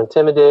were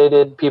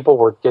intimidated. People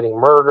were getting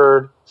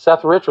murdered.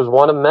 Seth Rich was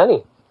one of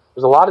many.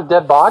 There's a lot of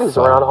dead bodies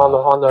around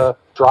on the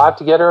drive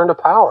to get her into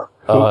power.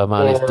 Oh,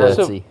 man, it's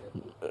dirty.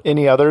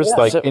 Any others?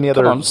 Any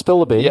other? Come on,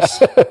 spill the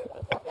beans. Yeah.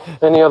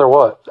 Any other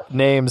what?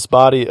 Names, the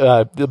body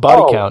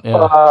count.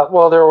 Yeah.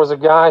 Well, there was a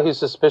guy who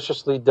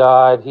suspiciously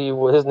died.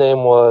 His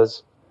name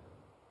was,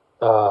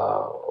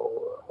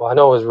 I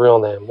know his real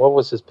name. What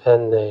was his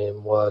pen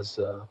name? Was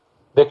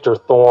Victor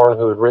Thorne,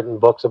 who had written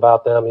books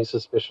about them. He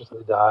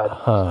suspiciously died.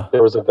 Huh.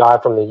 There was a guy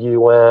from the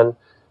UN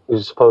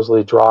who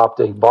supposedly dropped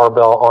a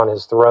barbell on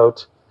his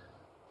throat,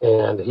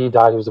 and he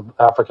died. He was an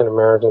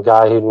African-American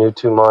guy who knew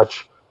too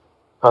much.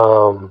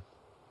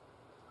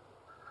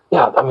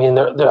 Yeah, I mean,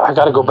 I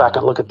got to go back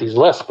and look at these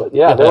lists, but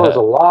yeah, there was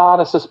a lot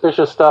of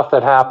suspicious stuff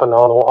that happened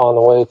on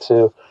the way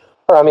to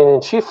her. I mean,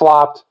 and she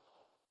flopped,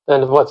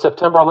 and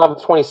September 11th,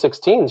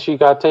 2016, she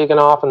got taken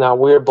off in that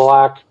weird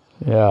black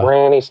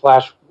granny /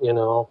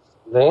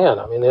 van.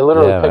 I mean, they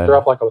literally picked her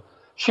up like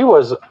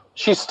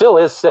she still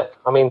is sick.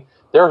 I mean,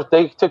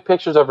 they took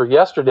pictures of her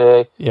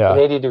yesterday in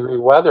 80-degree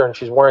weather, and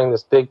she's wearing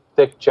this big,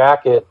 thick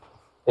jacket.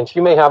 And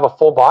she may have a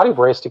full body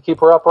brace to keep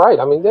her upright.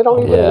 I mean, they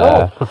don't even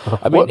know.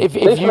 I mean, if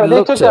you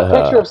they took that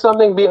picture of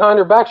something behind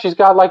her back. She's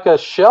got like a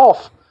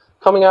shelf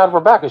coming out of her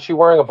back. Is she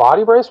wearing a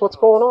body brace? What's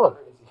going on?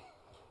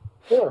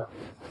 Yeah.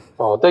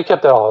 Oh, they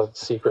kept that all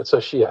secret. So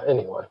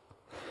anyway.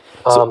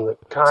 The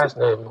guy's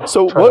name.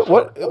 So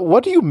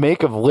what do you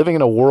make of living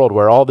in a world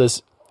where all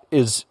this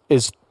is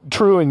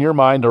true in your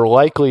mind, or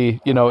likely,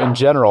 in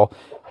general?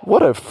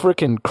 What a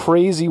freaking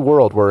crazy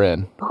world we're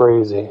in.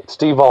 Crazy. It's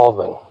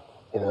devolving.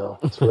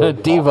 It's really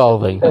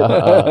devolving.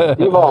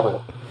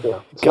 Devolving. Yeah.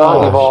 It's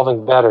not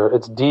evolving better.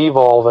 It's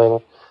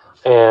devolving.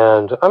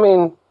 And, I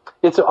mean,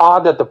 it's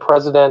odd that the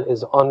president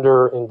is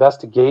under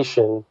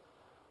investigation,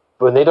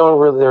 but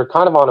they're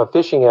kind of on a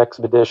fishing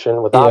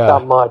expedition without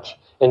that much.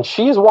 And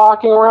she's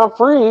walking around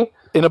free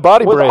in a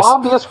body with brace.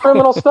 Obvious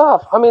criminal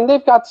stuff. I mean,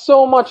 they've got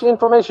so much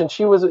information.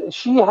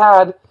 She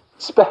had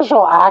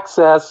special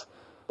access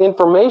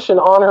information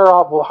on her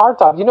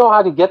hardtop. You know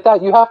how to get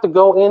that? You have to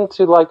go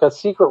into like a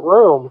secret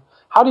room.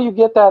 How do you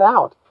get that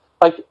out?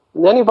 Like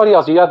anybody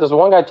else, you got this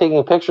one guy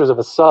taking pictures of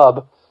a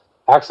sub,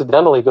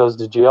 accidentally goes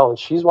to jail, and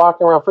she's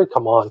walking around free.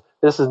 Come on,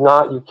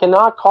 you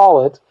cannot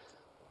call it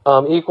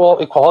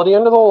equality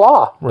under the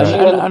law. Right.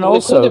 And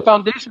also, the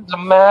foundation's a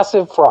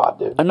massive fraud,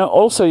 dude. And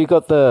also, you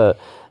got the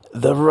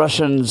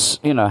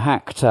Russians,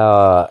 hacked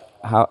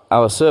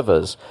our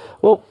servers.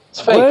 Well, it's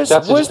fake.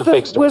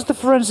 Where's the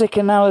forensic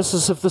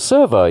analysis of the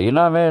server? You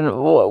know what I mean?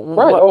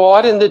 Right. Well,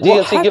 why didn't the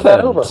DNC give that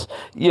over?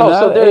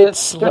 They're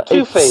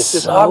two-faced.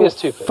 It's obvious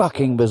two-faced.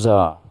 Fucking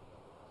bizarre.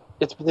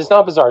 It's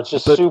not bizarre. It's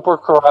just super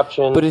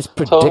corruption. But it's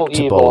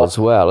predictable as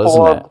well,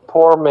 isn't it?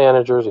 Poor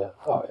managers. Yeah.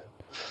 Oh, yeah.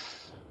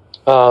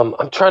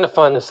 I'm trying to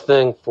find this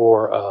thing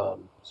for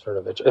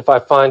Cernovich. If I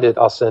find it,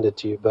 I'll send it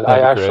to you. But I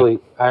actually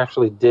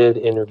did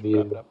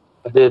interview.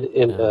 I did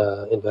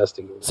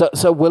investigate.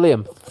 So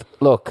William,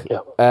 look,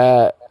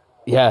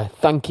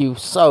 thank you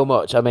so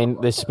much. I mean,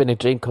 this has been a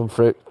dream come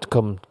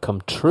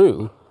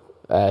true.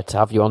 To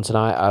have you on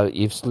tonight,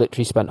 you've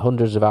literally spent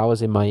hundreds of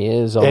hours in my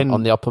ears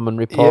on the Opperman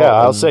Report. Yeah,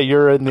 I'll say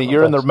you're in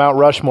the Mount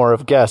Rushmore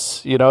of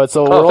guests. You know,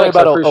 we're only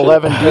about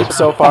 11 deep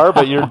so far,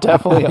 but you're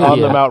definitely on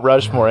the Mount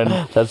Rushmore.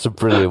 And that's a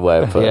brilliant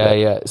way of putting it.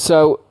 Yeah.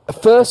 So,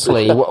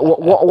 firstly,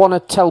 what I want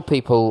to tell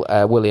people,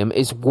 William,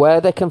 is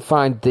where they can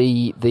find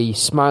the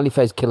Smiley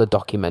Face Killer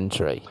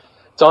documentary.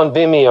 It's on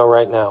Vimeo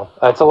right now.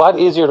 It's a lot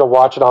easier to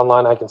watch it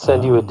online. I can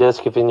send you a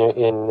disc if you're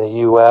in the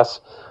U.S.,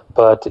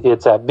 but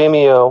it's at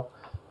Vimeo.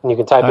 And you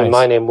can type in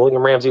my name,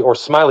 William Ramsey, or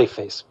Smiley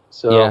Face.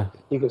 So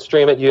you can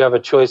stream it. You have a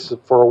choice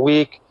for a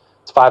week.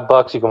 It's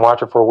 $5. You can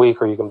watch it for a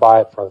week, or you can buy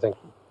it for, I think,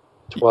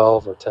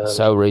 12 or 10.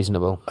 So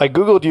reasonable. I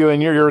Googled you,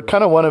 and you're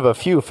kind of one of a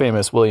few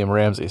famous William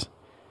Ramseys.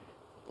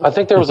 I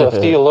think there was a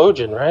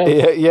theologian,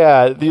 right?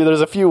 Yeah,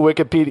 there's a few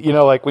Wikipedia, you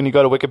know, like when you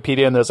go to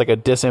Wikipedia and there's like a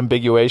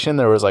disambiguation,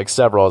 there was like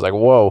several. I was like,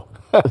 whoa.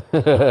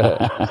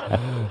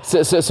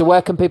 So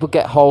where can people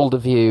get hold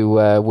of you,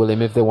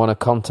 William, if they want to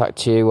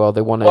contact you or they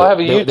want to? Well, I have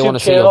a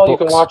YouTube channel. You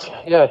can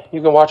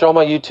watch all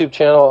my YouTube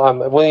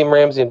channel. William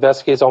Ramsey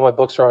Investigates. All my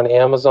books are on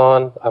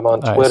Amazon. I'm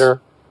on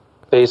Twitter,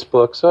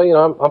 Facebook. So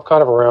I'm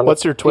kind of around.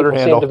 What's your Twitter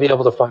handle? Seem to be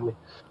able to find me.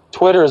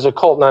 Twitter is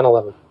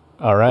Occult911.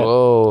 All right.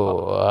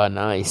 Oh,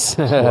 nice.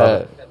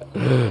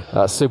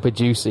 That's super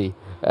juicy.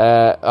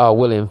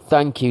 William,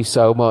 thank you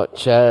so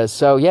much. This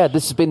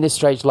has been This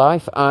Strange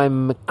Life.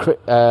 I'm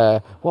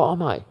what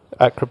am I?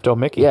 At Crypto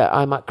Mickey. Yeah,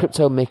 I'm at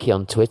Crypto Mickey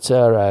on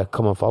Twitter.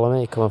 Come and follow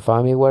me. Come and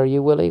find me. Where are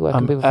you, Willie? Where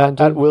can people find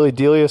you? At Willie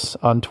Delius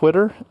on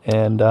Twitter,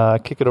 and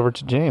kick it over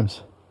to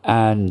James.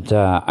 And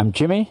I'm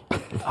Jimmy,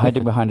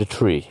 hiding behind a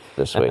tree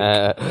this week.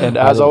 And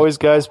as always,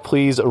 guys,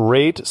 please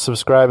rate,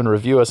 subscribe, and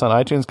review us on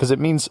iTunes because it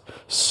means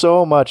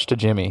so much to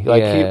Jimmy.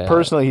 Like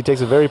he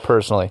takes it very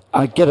personally.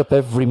 I get up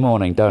every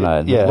morning, don't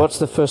I? Yeah. What's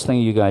the first thing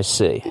you guys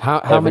see?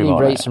 How many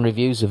rates and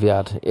reviews have you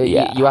had?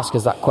 You ask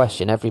us that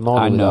question every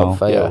morning without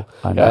fail. Yeah,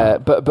 I know.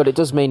 But it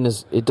does mean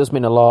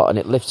a lot, and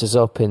it lifts us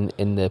up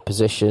in the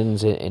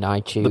positions in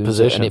iTunes. The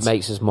positions. And it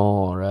makes us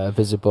more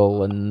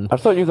visible. And I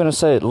thought you were going to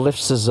say it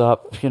lifts us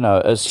up,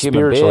 as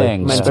human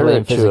beings, mentally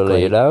and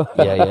physically, Yeah,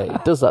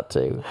 it does that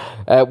too.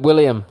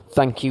 William,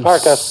 thank you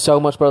so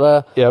much,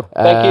 brother. Yep.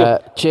 Thank you.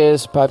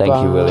 Cheers. Bye.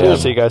 Thank you, William.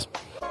 Cheers. See you guys.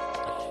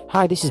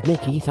 Hi, this is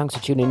Mickey. Thanks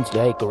for tuning in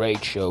today.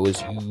 Great show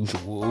as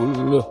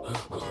usual.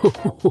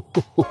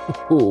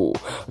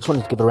 I just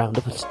wanted to give a round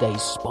up of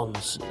today's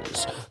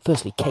sponsors.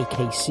 Firstly,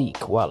 KKC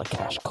Koala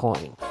Cash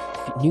Coin.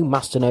 New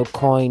Masternode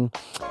coin.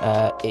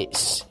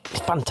 It's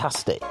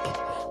fantastic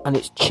and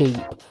it's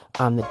cheap.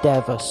 And the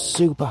dev are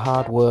super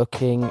hard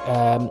working,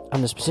 and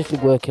they're specifically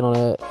working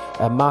on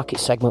a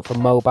market segment for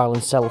mobile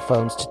and cell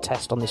phones to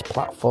test on this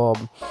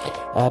platform.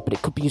 But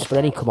it could be used for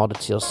any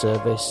commodity or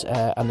service,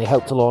 and they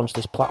hope to launch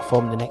this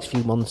platform in the next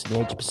few months in the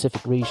Asia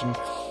Pacific region,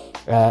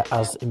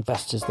 as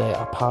investors they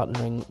are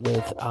partnering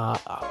with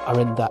are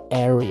in that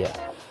area.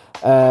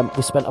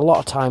 We spent a lot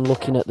of time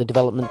looking at the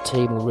development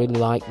team. We really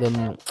like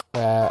them,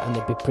 and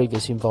they've been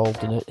previously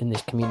involved in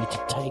this community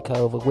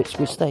takeover, which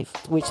they've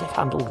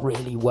handled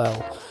really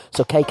well.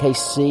 So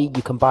KKC,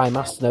 you can buy a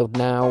Masternode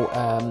now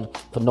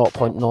for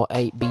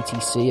 0.08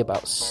 BTC,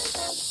 about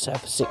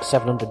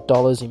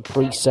 $700 in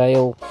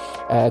pre-sale.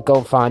 Go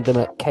and find them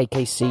at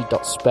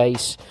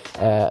kkc.space.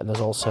 And there's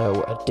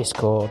also a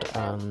Discord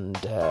and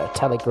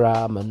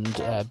Telegram and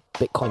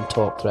Bitcoin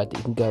talk thread that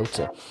you can go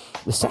to.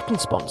 The second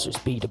sponsor is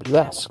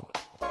BWS.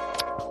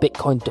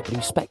 Bitcoin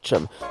W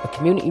Spectrum, a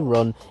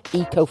community-run,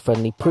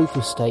 eco-friendly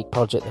proof-of-stake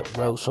project that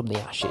rose from the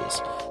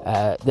ashes.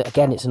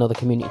 Again, it's another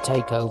community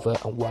takeover.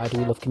 And why do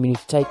we love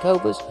community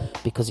takeovers?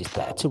 Because it's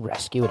better to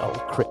rescue an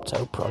old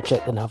crypto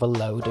project than have a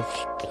load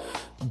of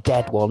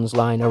dead ones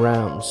lying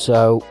around.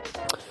 So,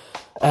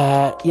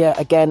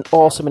 again,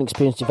 awesome and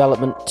experienced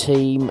development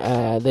team.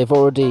 They've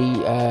already,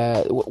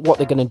 what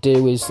they're going to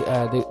do is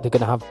they're going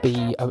to have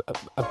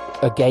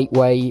a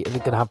gateway. They're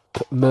going to have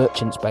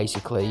merchants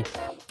basically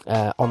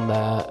on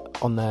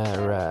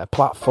their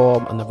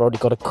platform, and they've already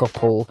got a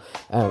couple,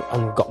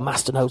 and we've got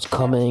masternodes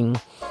coming,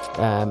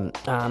 and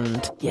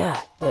they're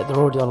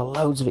already on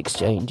loads of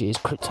exchanges: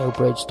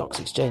 CryptoBridge, Stocks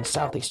Exchange,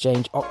 South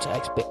Exchange,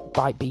 OctaX,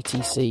 Byte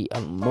BTC,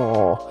 and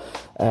more.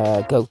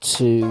 Go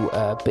to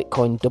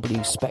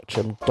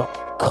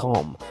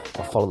bitcoinwspectrum.com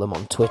or follow them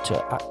on Twitter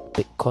at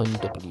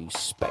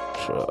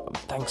bitcoinwspectrum.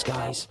 Thanks,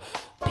 guys.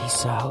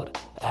 Peace out.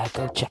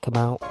 Go check them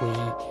out.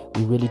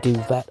 We really do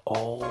vet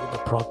all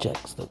the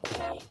projects that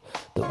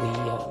we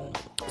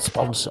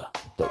sponsor,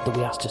 that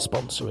we ask to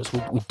sponsor us.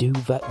 We do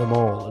vet them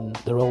all, and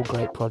they're all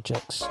great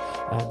projects.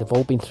 They've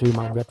all been through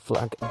my red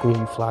flag,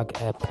 green flag,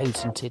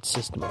 patented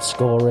system of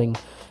scoring,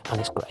 and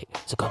it's great.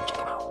 So go and check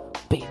them out.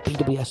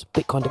 BWS,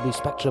 Bitcoin W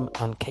Spectrum,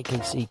 and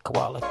KKC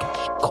Koala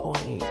Cash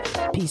Coin.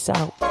 Peace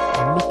out.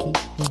 I'm Mickey.